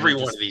 and can every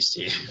one of these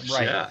teams,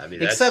 right? Yeah, I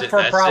mean, except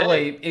for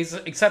probably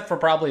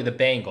the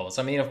Bengals.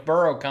 I mean, if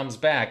Burrow comes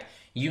back,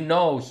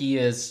 he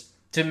is,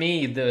 to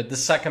me, the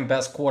second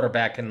best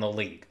quarterback in the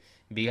league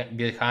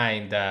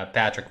behind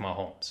Patrick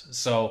Mahomes.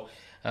 So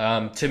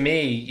to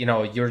me,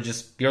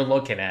 you're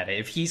looking at it.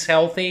 If he's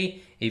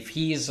healthy, if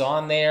he's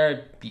on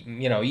there,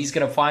 he's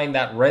going to find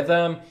that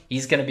rhythm.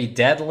 He's going to be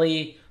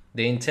deadly.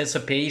 The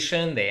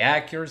anticipation, the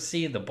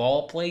accuracy, the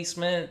ball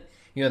placement.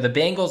 The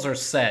Bengals are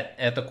set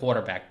at the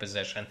quarterback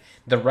position.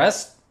 The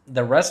rest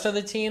of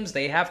the teams,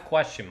 they have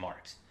question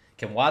marks.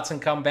 Can Watson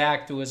come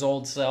back to his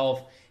old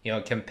self?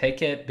 Can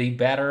Pickett be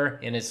better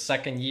in his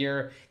second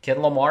year?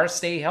 Can Lamar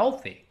stay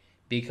healthy?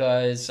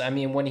 Because,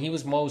 when he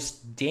was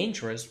most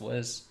dangerous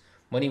was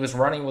when he was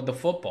running with the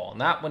football,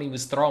 not when he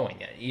was throwing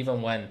it,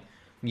 even when,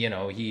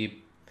 he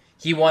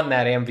won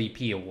that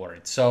MVP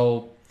award.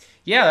 So,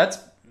 yeah,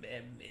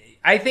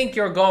 I think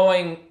you're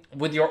going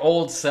with your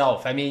old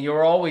self.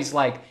 You're always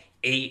like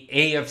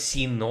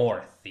AFC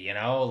North,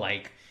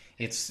 like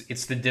it's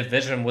the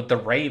division with the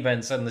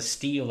Ravens and the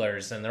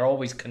Steelers, and they're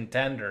always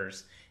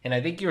contenders. And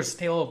I think you're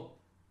still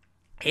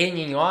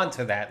hanging on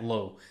to that,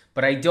 Lou.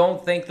 But I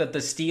don't think that the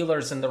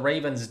Steelers and the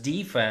Ravens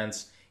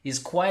defense is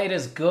quite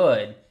as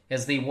good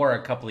as they were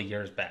a couple of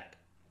years back.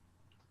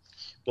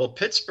 Well,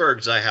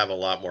 Pittsburgh's I have a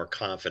lot more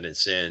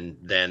confidence in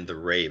than the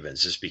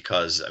Ravens, just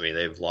because, I mean,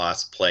 they've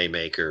lost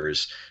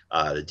playmakers.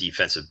 The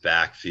defensive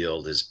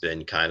backfield has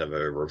been kind of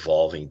a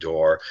revolving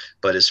door.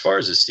 But as far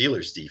as the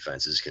Steelers'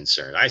 defense is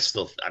concerned,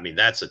 I mean,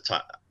 that's a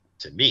top,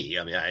 to me,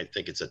 I mean, I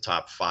think it's a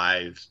top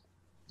 5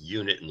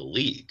 unit in the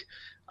league.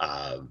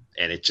 And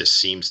it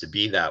just seems to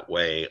be that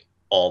way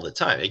all the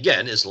time.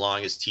 Again, as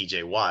long as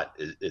TJ Watt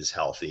is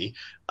healthy.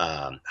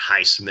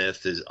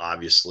 Highsmith is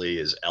obviously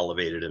has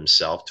elevated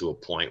himself to a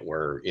point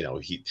where, you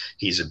know,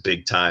 he's a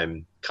big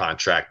time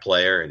contract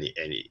player. And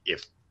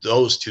if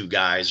those two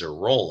guys are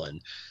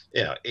rolling,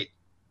 you know,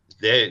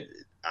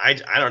 I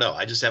don't know.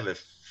 I just have a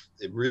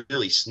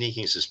really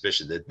sneaking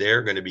suspicion that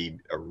they're going to be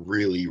a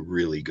really,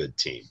 really good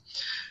team.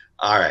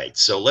 All right.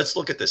 So let's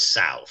look at the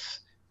South.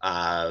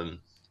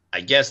 I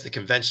guess the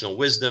conventional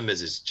wisdom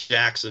is it's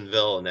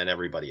Jacksonville and then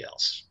everybody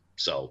else.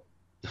 So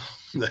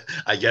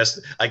I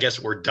guess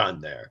we're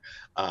done there.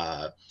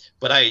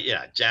 But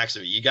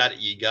Jacksonville, you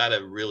got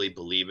to really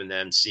believe in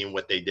them. Seeing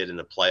what they did in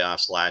the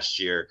playoffs last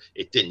year,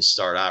 it didn't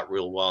start out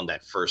real well. And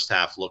that first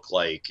half looked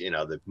like, you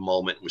know, the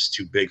moment was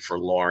too big for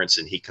Lawrence,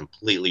 and he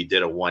completely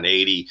did a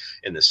 180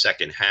 in the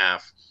second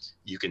half.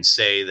 You can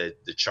say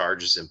that the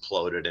Chargers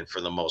imploded, and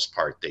for the most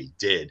part they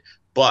did,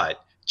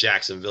 but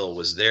Jacksonville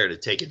was there to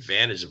take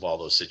advantage of all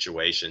those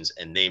situations,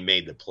 and they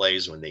made the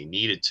plays when they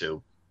needed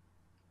to.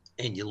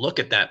 And you look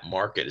at that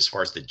market as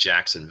far as the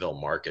Jacksonville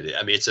market.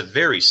 I mean, it's a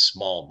very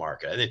small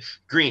market. I think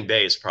Green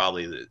Bay is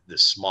probably the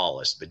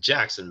smallest, but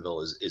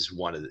Jacksonville is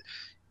one of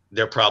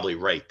they're probably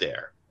right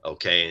there,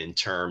 okay, in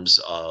terms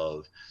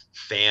of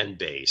fan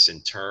base,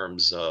 in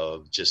terms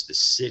of just the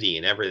city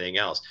and everything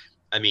else.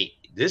 I mean,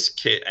 this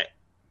kid,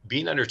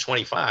 being under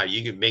 25,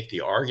 you could make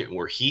the argument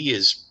where he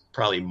is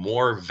probably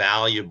more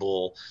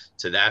valuable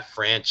to that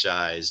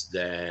franchise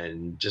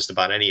than just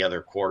about any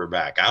other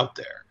quarterback out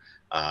there.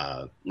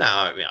 Now,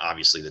 I mean,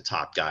 obviously the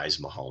top guys,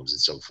 Mahomes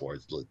and so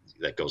forth,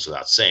 that goes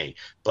without saying.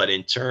 But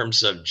in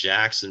terms of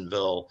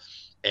Jacksonville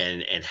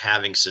and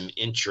having some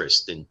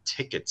interest in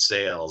ticket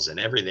sales and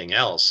everything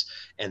else,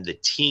 and the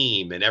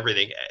team and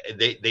everything,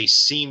 they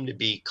seem to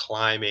be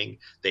climbing.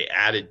 They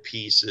added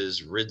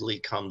pieces. Ridley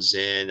comes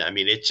in. I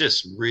mean, it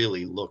just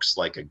really looks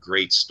like a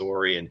great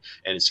story, and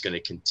it's going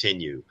to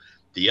continue.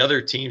 The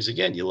other teams,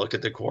 again, you look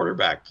at the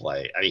quarterback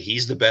play. I mean,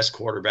 he's the best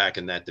quarterback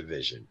in that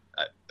division.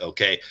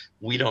 Okay,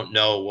 we don't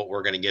know what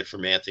we're going to get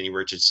from Anthony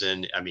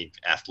Richardson. I mean,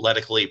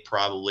 athletically,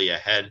 probably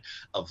ahead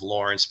of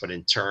Lawrence, but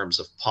in terms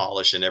of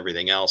polish and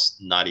everything else,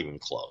 not even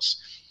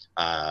close.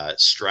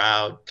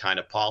 Stroud, kind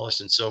of polished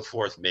and so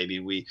forth. Maybe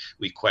we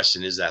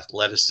question his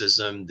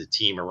athleticism, the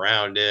team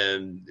around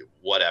him,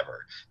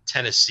 whatever.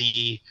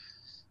 Tennessee,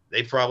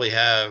 they probably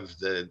have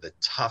the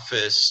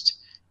toughest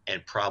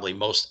and probably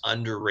most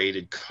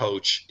underrated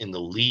coach in the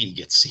league,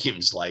 it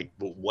seems like,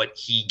 what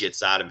he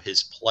gets out of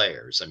his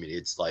players. I mean,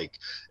 it's like,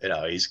 you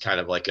know, he's kind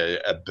of like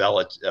a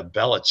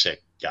Belichick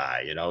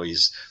guy, you know,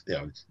 he's, you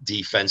know,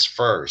 defense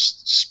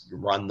first,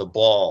 run the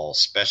ball,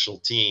 special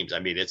teams. I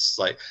mean, it's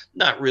like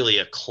not really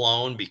a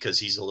clone because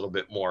he's a little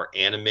bit more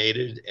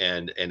animated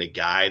and a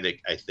guy that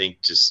I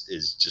think just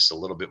is just a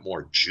little bit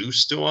more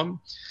juice to him.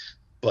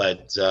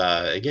 But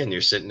again, you're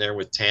sitting there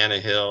with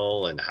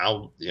Tannehill, and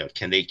how, you know,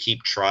 can they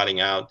keep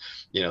trotting out,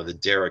 you know, the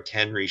Derrick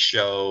Henry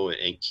show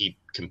and keep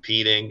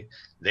competing?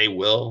 They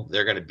will.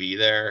 They're going to be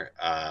there.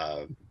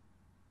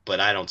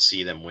 But I don't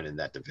see them winning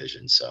that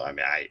division. So, I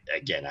mean,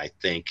 I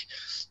think,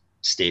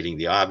 stating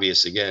the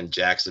obvious again,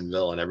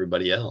 Jacksonville and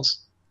everybody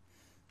else.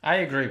 I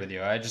agree with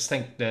you. I just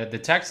think the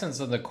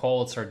Texans and the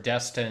Colts are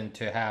destined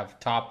to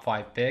have top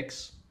 5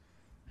 picks,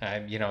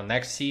 you know,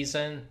 next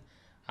season.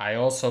 I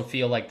also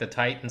feel like the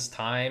Titans'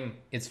 time,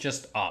 it's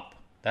just up.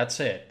 That's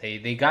it.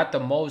 They got the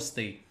most.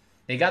 They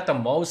got the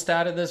most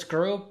out of this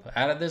group,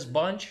 out of this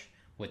bunch,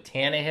 with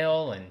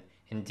Tannehill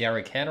and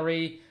Derrick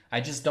Henry. I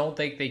just don't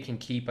think they can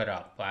keep it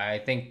up. I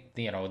think,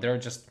 you know, they're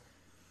just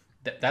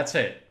that's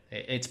it.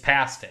 It's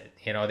past it.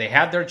 You know, they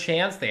had their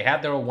chance. They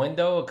had their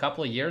window a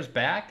couple of years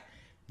back.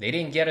 They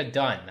didn't get it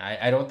done.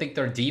 I don't think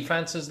their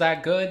defense is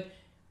that good.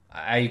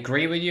 I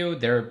agree with you.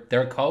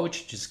 Their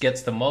coach just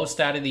gets the most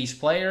out of these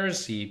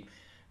players.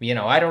 You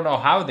know, I don't know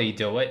how they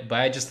do it, but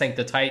I just think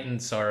the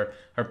Titans are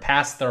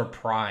past their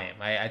prime.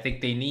 I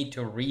think they need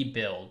to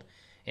rebuild.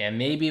 And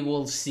maybe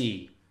we'll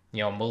see,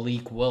 you know,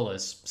 Malik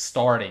Willis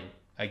starting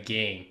a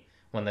game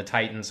when the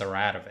Titans are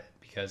out of it.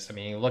 Because, I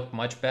mean, he looked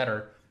much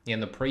better in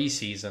the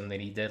preseason than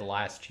he did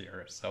last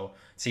year. So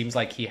it seems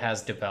like he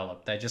has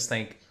developed. I just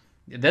think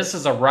this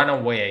is a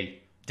runaway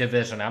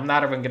division. I'm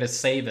not even going to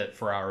save it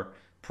for our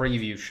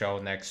preview show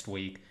next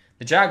week.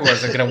 The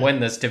Jaguars are going to win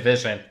this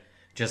division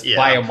just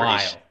by a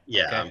mile.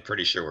 Yeah, okay. I'm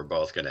pretty sure we're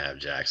both going to have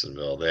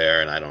Jacksonville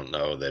there, and I don't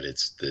know that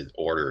it's the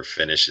order of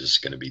finish is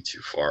going to be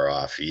too far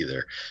off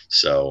either.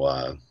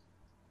 So,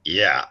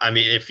 yeah, I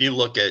mean, if you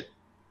look at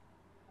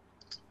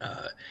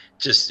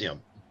just, you know,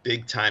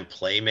 big time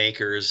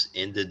playmakers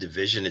in the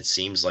division. It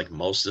seems like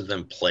most of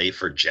them play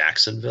for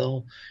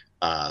Jacksonville.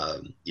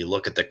 You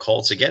look at the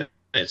Colts again.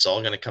 It's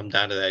all going to come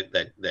down to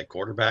that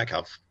quarterback,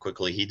 how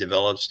quickly he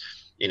develops.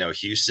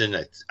 Houston,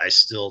 I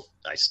still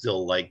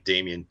like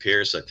Dameon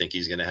Pierce. I think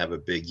he's going to have a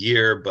big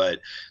year, but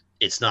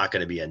it's not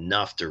going to be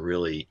enough to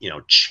really,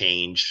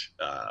 change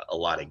a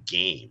lot of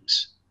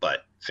games.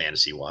 But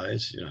fantasy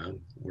wise,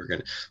 we're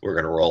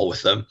gonna roll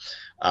with them.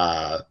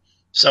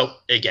 So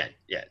again,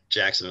 yeah,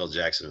 Jacksonville.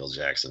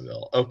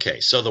 Okay,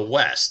 so the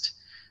West,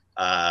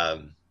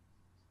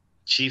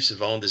 Chiefs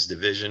have owned this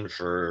division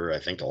for I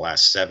think the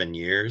last 7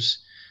 years.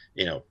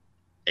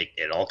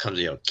 It all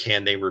comes,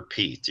 can they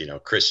repeat?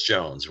 Chris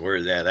Jones,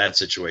 where that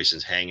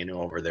situation's hanging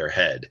over their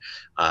head.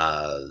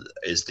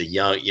 Is the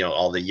young,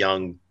 all the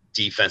young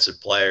defensive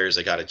players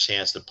that got a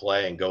chance to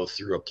play and go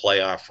through a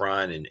playoff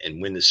run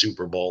and win the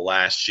Super Bowl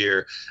last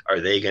year, are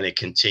they going to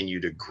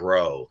continue to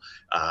grow?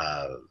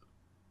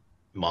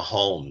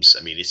 Mahomes,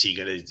 I mean, is he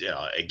going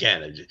to,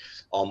 again,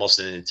 almost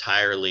an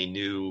entirely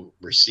new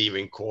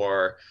receiving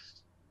core?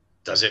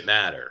 Does it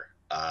matter?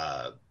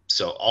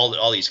 So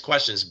all these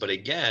questions, but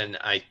again,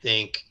 I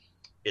think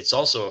it's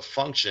also a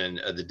function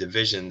of the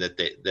division that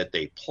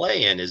they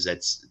play in. Is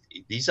that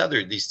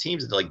these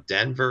teams like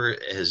Denver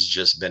has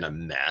just been a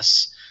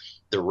mess.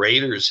 The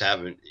Raiders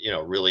haven't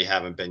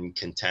been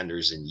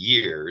contenders in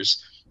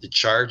years. The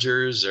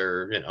Chargers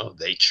are,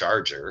 they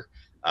charger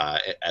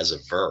as a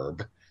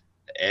verb.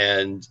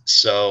 And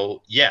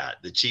so, yeah,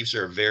 the Chiefs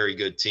are a very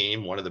good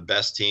team, one of the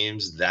best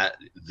teams,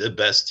 the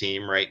best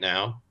team right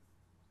now.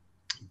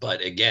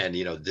 But again,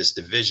 this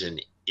division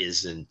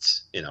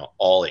isn't,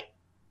 all it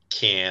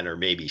can or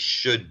maybe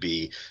should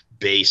be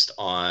based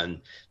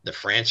on the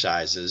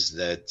franchises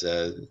that,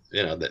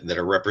 that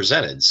are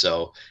represented.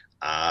 So,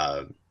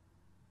 again,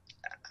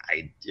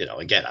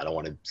 I don't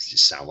want to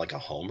sound like a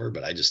homer,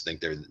 but I just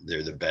think they're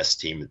the best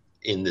team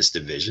in this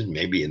division,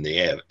 maybe in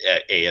the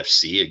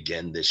AFC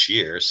again this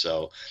year.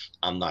 So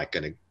I'm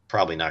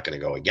probably not going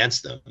to go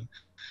against them.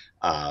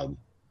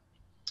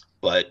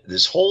 But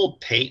this whole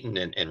Peyton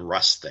and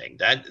Russ thing,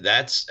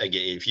 that's,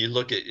 again, if you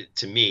look at it,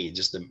 to me,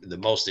 just the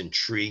most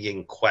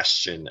intriguing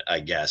question,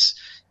 I guess,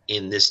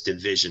 in this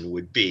division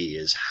would be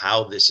is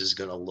how this is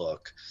going to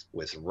look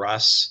with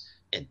Russ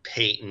and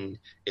Peyton.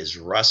 Is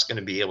Russ going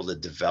to be able to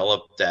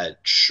develop that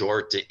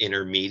short to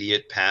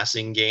intermediate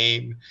passing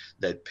game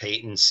that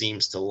Peyton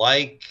seems to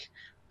like?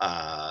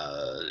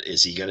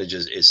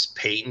 Is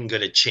Peyton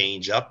going to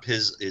change up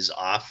his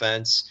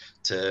offense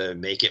to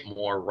make it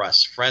more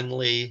Russ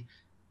friendly?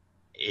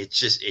 It's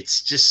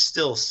just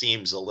still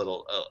seems a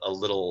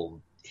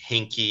little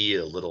hinky,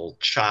 a little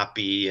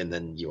choppy, and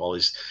then you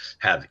always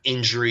have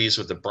injuries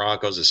with the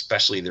Broncos,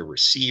 especially the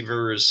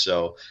receivers.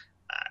 So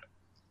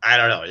I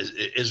don't know.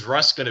 Is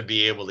Russ going to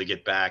be able to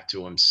get back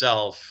to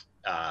himself?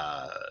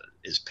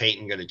 Is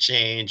Peyton going to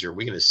change? Or are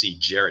we going to see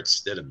Jarrett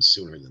Stidham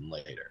sooner than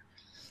later?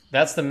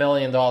 That's the $1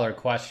 million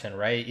question,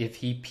 right? If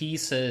he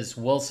pieces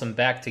Wilson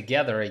back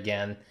together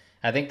again,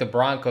 I think the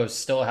Broncos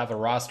still have a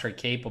roster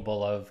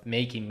capable of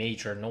making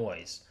major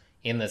noise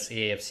in this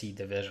AFC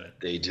division.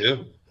 They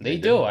do. They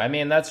do. I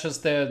mean, that's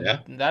just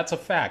that's a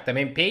fact. I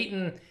mean,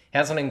 Peyton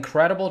has an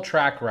incredible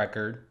track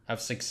record of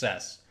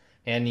success.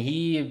 And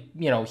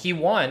he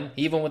won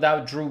even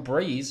without Drew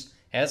Brees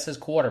as his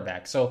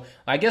quarterback. So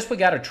I guess we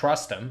got to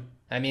trust him.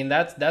 I mean,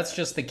 that's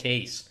just the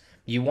case.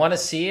 You want to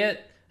see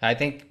it. I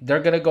think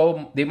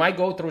they might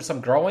go through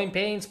some growing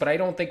pains, but I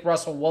don't think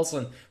Russell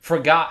Wilson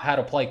forgot how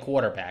to play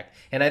quarterback.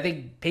 And I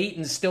think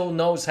Peyton still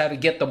knows how to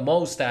get the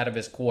most out of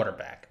his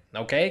quarterback.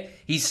 Okay?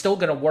 He's still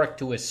going to work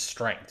to his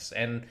strengths.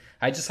 And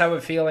I just have a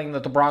feeling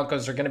that the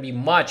Broncos are going to be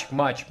much,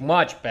 much,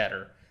 much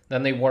better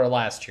than they were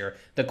last year.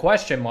 The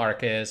question mark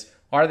is,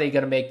 are they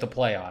going to make the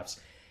playoffs?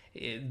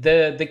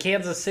 The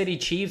Kansas City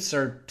Chiefs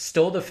are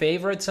still the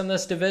favorites in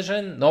this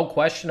division, no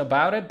question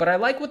about it, but I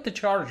like what the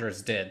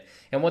Chargers did.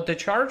 And what the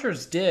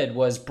Chargers did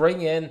was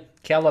bring in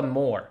Kellen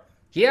Moore.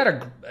 He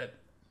had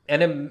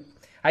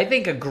I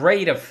think a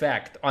great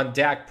effect on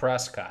Dak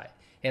Prescott.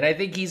 And I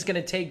think he's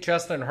going to take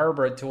Justin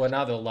Herbert to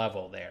another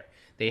level there.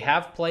 They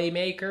have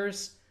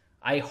playmakers.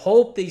 I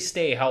hope they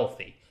stay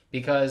healthy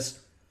because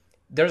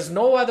there's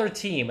no other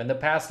team in the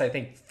past, I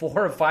think,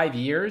 4 or 5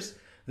 years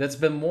that's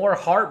been more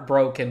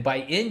heartbroken by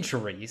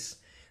injuries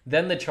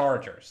than the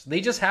Chargers.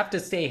 They just have to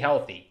stay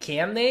healthy.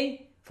 Can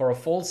they for a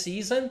full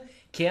season?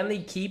 Can they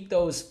keep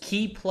those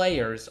key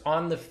players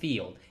on the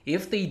field?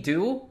 If they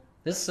do,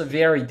 this is a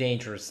very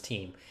dangerous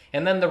team.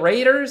 And then the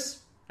Raiders,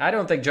 I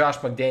don't think Josh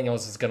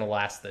McDaniels is going to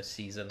last this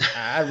season.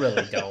 I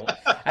really don't.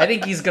 I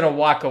think he's going to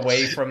walk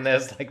away from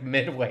this like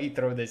midway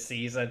through the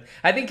season.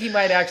 I think he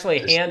might actually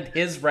hand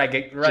his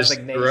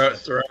resignation.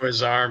 Just throw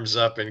his arms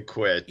up and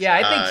quit. Yeah,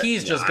 I think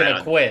he's just going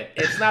to quit.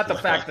 It's not the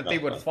fact that they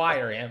would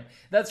fire him.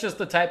 That's just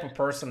the type of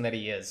person that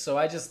he is. So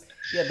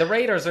the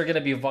Raiders are going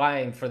to be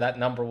vying for that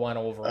number 1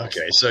 overall.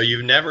 Okay, so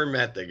you've never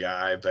met the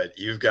guy, but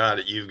you've got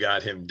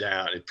him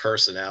down in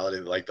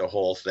personality, like the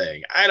whole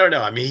thing. I don't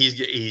know. I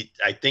mean,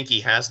 I think he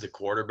has the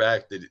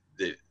quarterback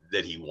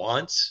that he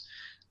wants.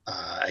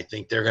 I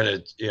think they're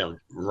going to,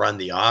 run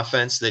the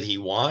offense that he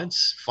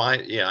wants.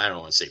 Fine. Yeah, I don't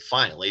want to say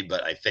finally,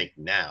 but I think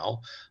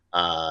now.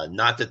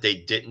 Not that they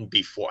didn't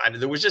before.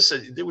 There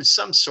was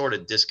some sort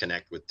of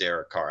disconnect with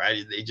Derek Carr.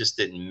 They just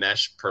didn't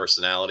mesh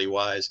personality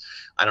wise.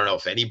 I don't know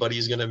if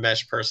anybody's going to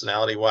mesh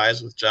personality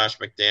wise with Josh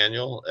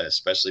McDaniel,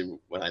 especially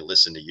when I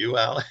listen to you,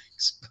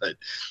 Alex.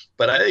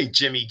 But I think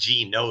Jimmy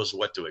G knows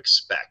what to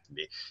expect.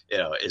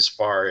 As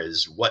far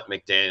as what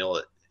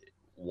McDaniel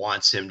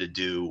wants him to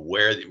do,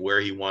 where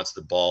he wants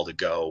the ball to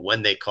go,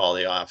 when they call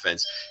the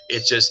offense.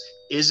 It's just,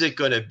 is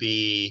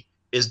Devontae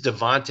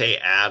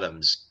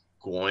Adams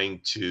going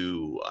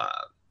to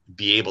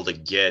be able to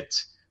get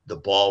the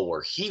ball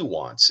where he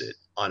wants it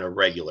on a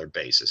regular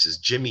basis? Is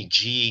Jimmy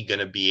G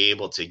going to be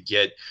able to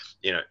get,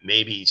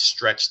 maybe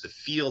stretch the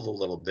field a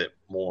little bit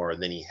more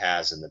than he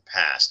has in the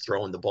past,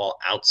 throwing the ball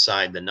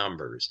outside the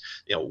numbers?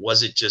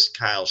 Was it just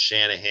Kyle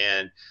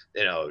Shanahan,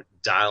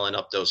 dialing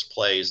up those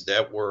plays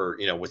that were,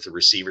 with the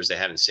receivers they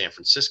had in San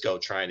Francisco,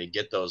 trying to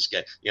get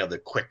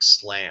the quick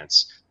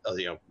slants,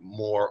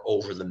 more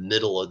over the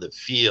middle of the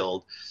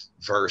field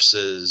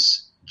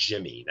versus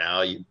Jimmy?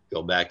 Now you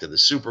go back to the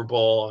Super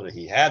Bowl and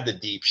he had the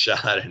deep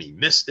shot and he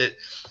missed it,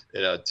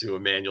 to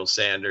Emmanuel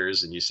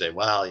Sanders, and you say,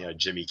 well,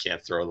 Jimmy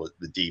can't throw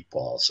the deep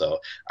ball. So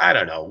I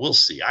don't know. We'll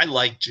see. I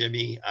like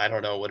Jimmy. I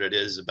don't know what it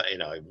is about,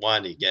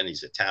 again,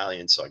 he's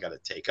Italian, so I got to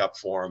take up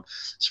for him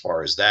as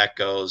far as that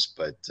goes.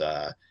 But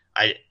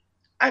I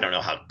don't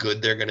know how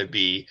good they're going to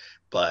be,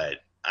 but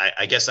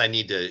I guess I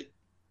need to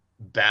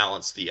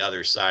balance the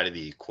other side of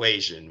the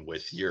equation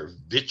with your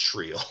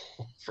vitriol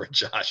for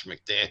Josh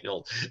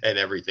McDaniel and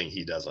everything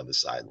he does on the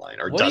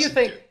sideline or doesn't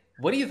do.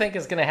 What do you think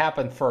is going to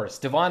happen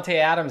first? Devontae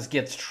Adams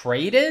gets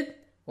traded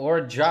or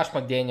Josh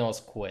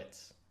McDaniels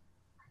quits?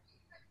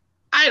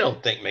 I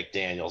don't think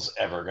McDaniel's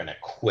ever going to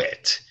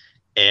quit.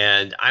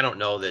 And I don't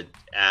know that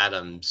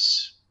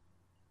Adams –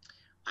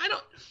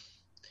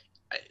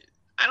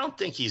 I don't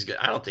think he's going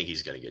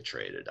to get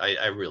traded.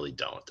 I really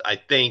don't. I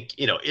think,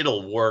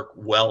 it'll work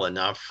well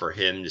enough for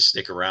him to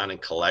stick around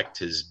and collect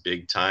his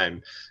big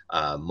time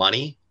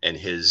money and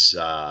his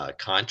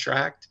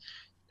contract.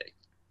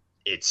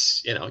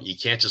 It's, you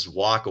can't just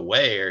walk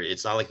away, or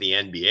it's not like the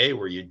NBA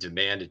where you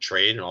demand a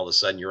trade and all of a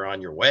sudden you're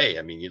on your way.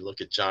 I mean, you look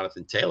at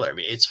Jonathan Taylor. I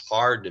mean, it's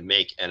hard to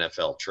make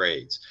NFL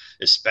trades,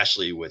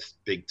 especially with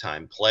big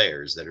time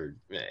players that are,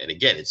 and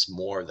again, it's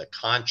more the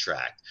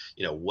contract,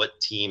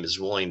 what team is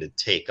willing to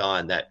take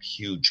on that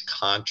huge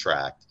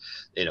contract,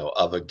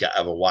 of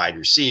a wide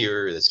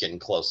receiver that's getting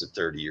close to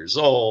 30 years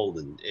old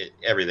and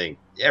everything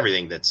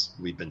that's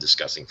we've been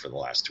discussing for the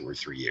last 2 or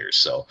 3 years.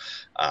 So,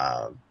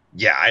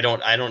 yeah, I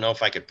don't know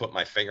if I could put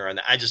my finger on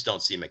that. I just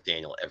don't see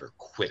McDaniel ever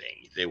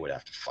quitting. They would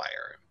have to fire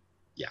him.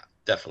 Yeah,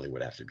 definitely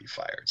would have to be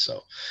fired.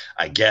 So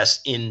I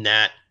guess in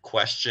that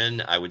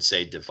question, I would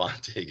say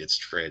Devontae gets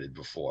traded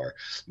before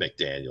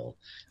McDaniel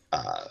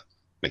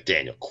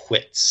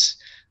quits.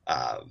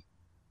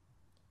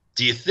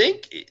 Do you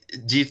think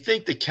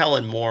the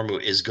Kellen Moore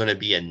move is going to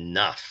be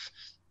enough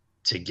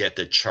to get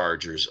the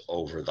Chargers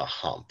over the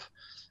hump?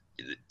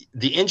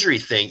 The injury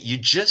thing, you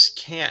just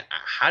can't.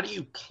 How do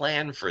you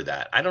plan for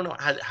that? I don't know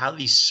how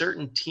these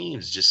certain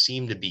teams just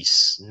seem to be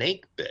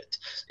snake bit.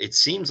 It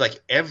seems like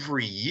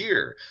every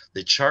year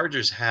the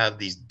Chargers have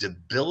these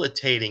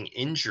debilitating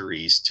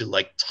injuries to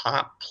like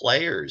top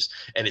players,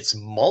 and it's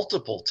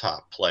multiple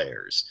top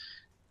players.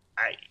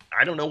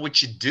 I don't know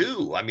what you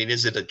do. I mean,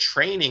 is it a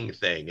training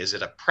thing? Is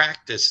it a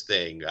practice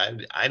thing?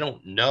 I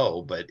don't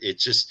know, but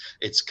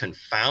it's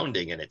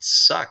confounding and it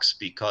sucks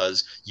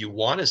because you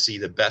want to see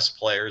the best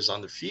players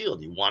on the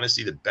field. You want to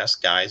see the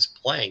best guys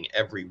playing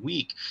every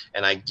week.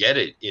 And I get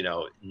it.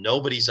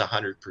 Nobody's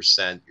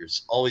 100%.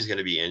 There's always going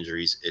to be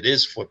injuries. It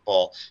is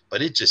football,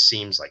 but it just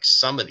seems like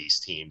some of these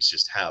teams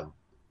just have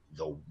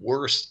the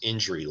worst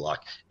injury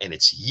luck, and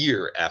it's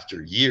year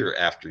after year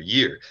after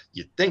year.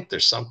 You'd think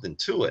there's something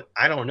to it.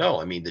 I don't know.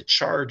 I mean, the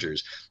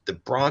Chargers, the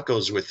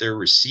Broncos with their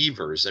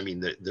receivers, I mean,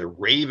 the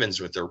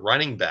Ravens with their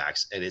running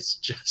backs, and it's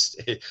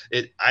just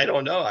I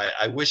don't know.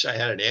 I wish I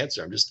had an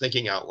answer. I'm just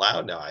thinking out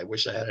loud now. I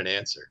wish I had an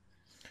answer.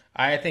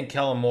 I think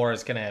Kellen Moore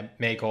is going to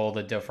make all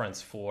the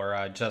difference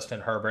for Justin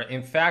Herbert.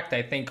 In fact,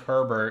 I think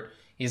Herbert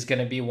is going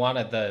to be one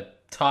of the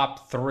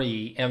top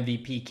 3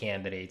 MVP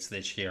candidates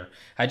this year.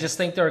 I just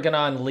think they're going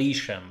to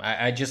unleash him.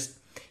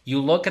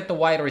 You look at the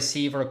wide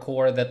receiver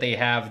core that they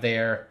have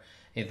there,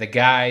 the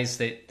guys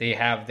that they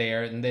have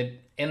there, and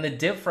the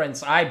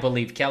difference I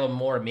believe Kellen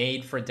Moore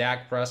made for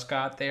Dak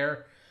Prescott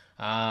there.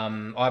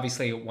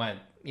 Obviously it went,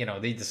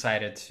 they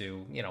decided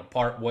to,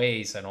 part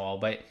ways and all,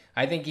 but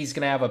I think he's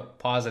going to have a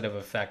positive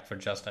effect for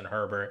Justin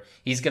Herbert.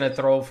 He's going to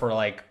throw for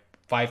like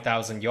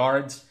 5,000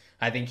 yards.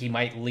 I think he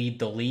might lead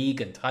the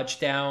league in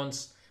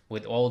touchdowns.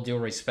 With all due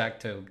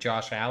respect to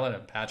Josh Allen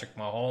and Patrick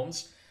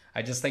Mahomes,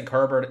 I just think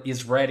Herbert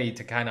is ready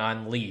to kind of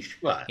unleash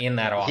in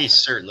that offense. He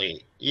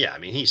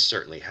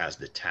certainly has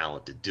the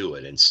talent to do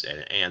it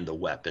and the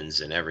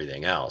weapons and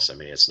everything else. I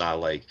mean, it's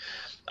not like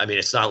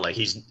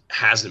he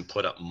hasn't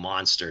put up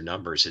monster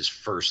numbers his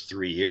first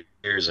 3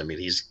 years. I mean,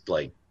 he's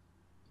like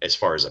as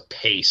far as a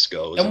pace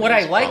goes. And what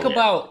I like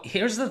about,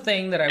 here's the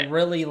thing that I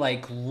really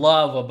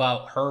love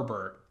about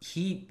Herbert.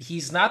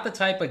 He's not the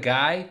type of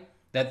guy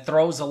that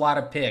throws a lot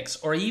of picks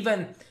or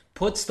even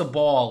puts the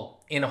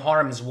ball in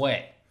harm's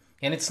way.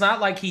 And it's not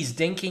like he's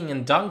dinking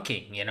and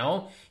dunking,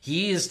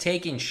 He is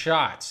taking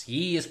shots.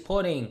 He is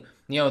putting,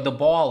 the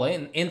ball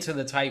into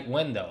the tight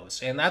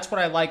windows. And that's what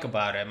I like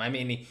about him. I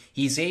mean,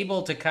 he's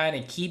able to kind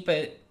of keep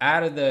it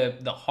out of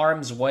the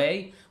harm's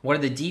way where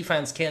the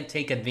defense can't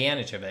take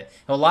advantage of it.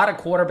 A lot of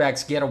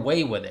quarterbacks get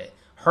away with it.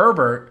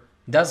 Herbert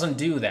doesn't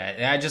do that.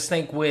 And I just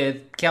think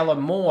with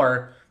Kellen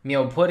Moore,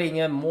 putting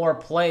in more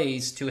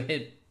plays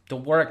to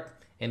work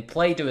and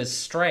play to his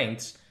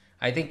strengths,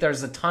 I think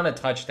there's a ton of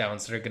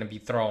touchdowns that are going to be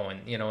thrown,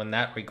 in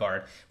that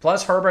regard.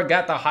 Plus, Herbert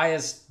got the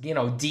highest,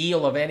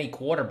 deal of any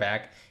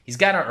quarterback. He's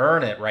got to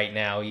earn it right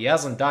now. He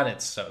hasn't done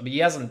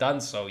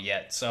so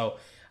yet. So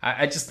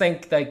I just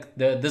think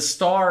the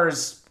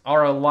stars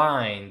are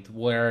aligned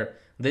where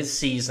this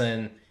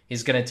season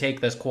he's going to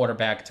take this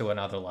quarterback to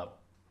another level.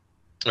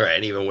 All right,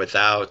 and even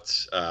without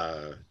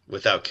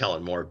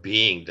Kellen Moore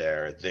being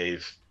there,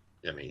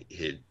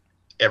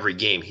 every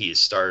game he has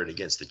started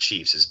against the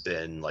Chiefs has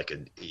been like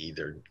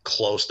either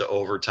close to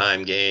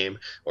overtime game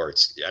or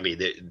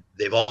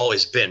they've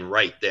always been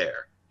right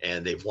there,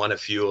 and they've won a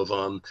few of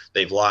them.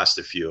 They've lost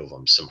a few of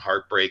them, some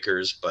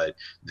heartbreakers, but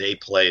they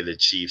play the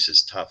Chiefs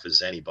as tough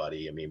as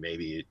anybody. I mean,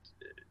 maybe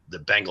the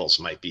Bengals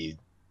might be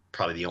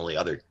probably the only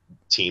other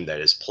team that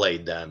has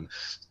played them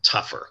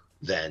tougher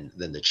than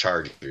the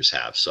Chargers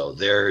have. So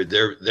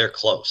they're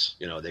close.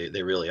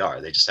 They really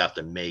are. They just have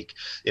to make,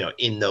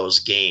 in those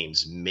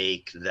games,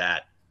 make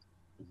that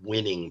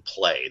winning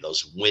play,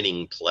 those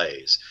winning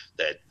plays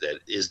that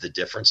is the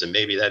difference. And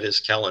maybe that is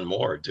Kellen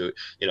Moore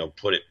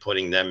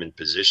putting them in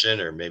position,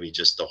 or maybe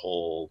just the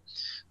whole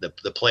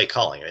the play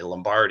calling. I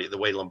mean, the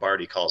way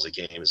Lombardi calls a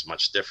game is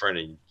much different.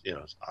 And,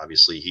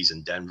 obviously he's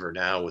in Denver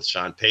now with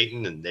Sean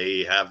Payton, and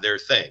they have their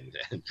thing.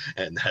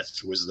 And that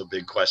was the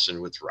big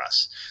question with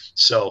Russ.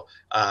 So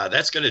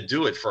that's going to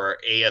do it for our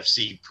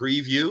AFC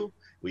preview.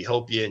 We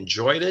hope you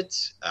enjoyed it.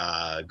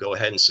 Go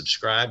ahead and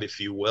subscribe if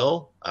you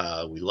will.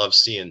 We love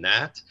seeing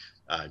that.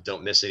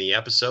 Don't miss any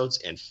episodes.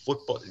 And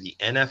football, the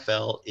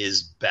NFL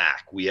is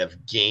back. We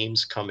have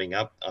games coming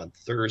up on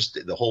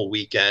Thursday, the whole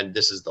weekend.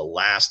 This is the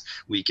last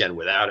weekend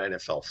without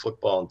NFL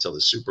football until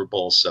the Super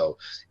Bowl. So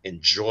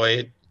enjoy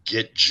it.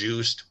 Get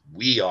juiced.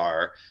 We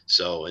are.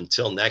 So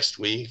until next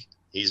week,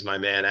 he's my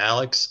man,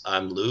 Alex.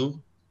 I'm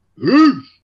Lou.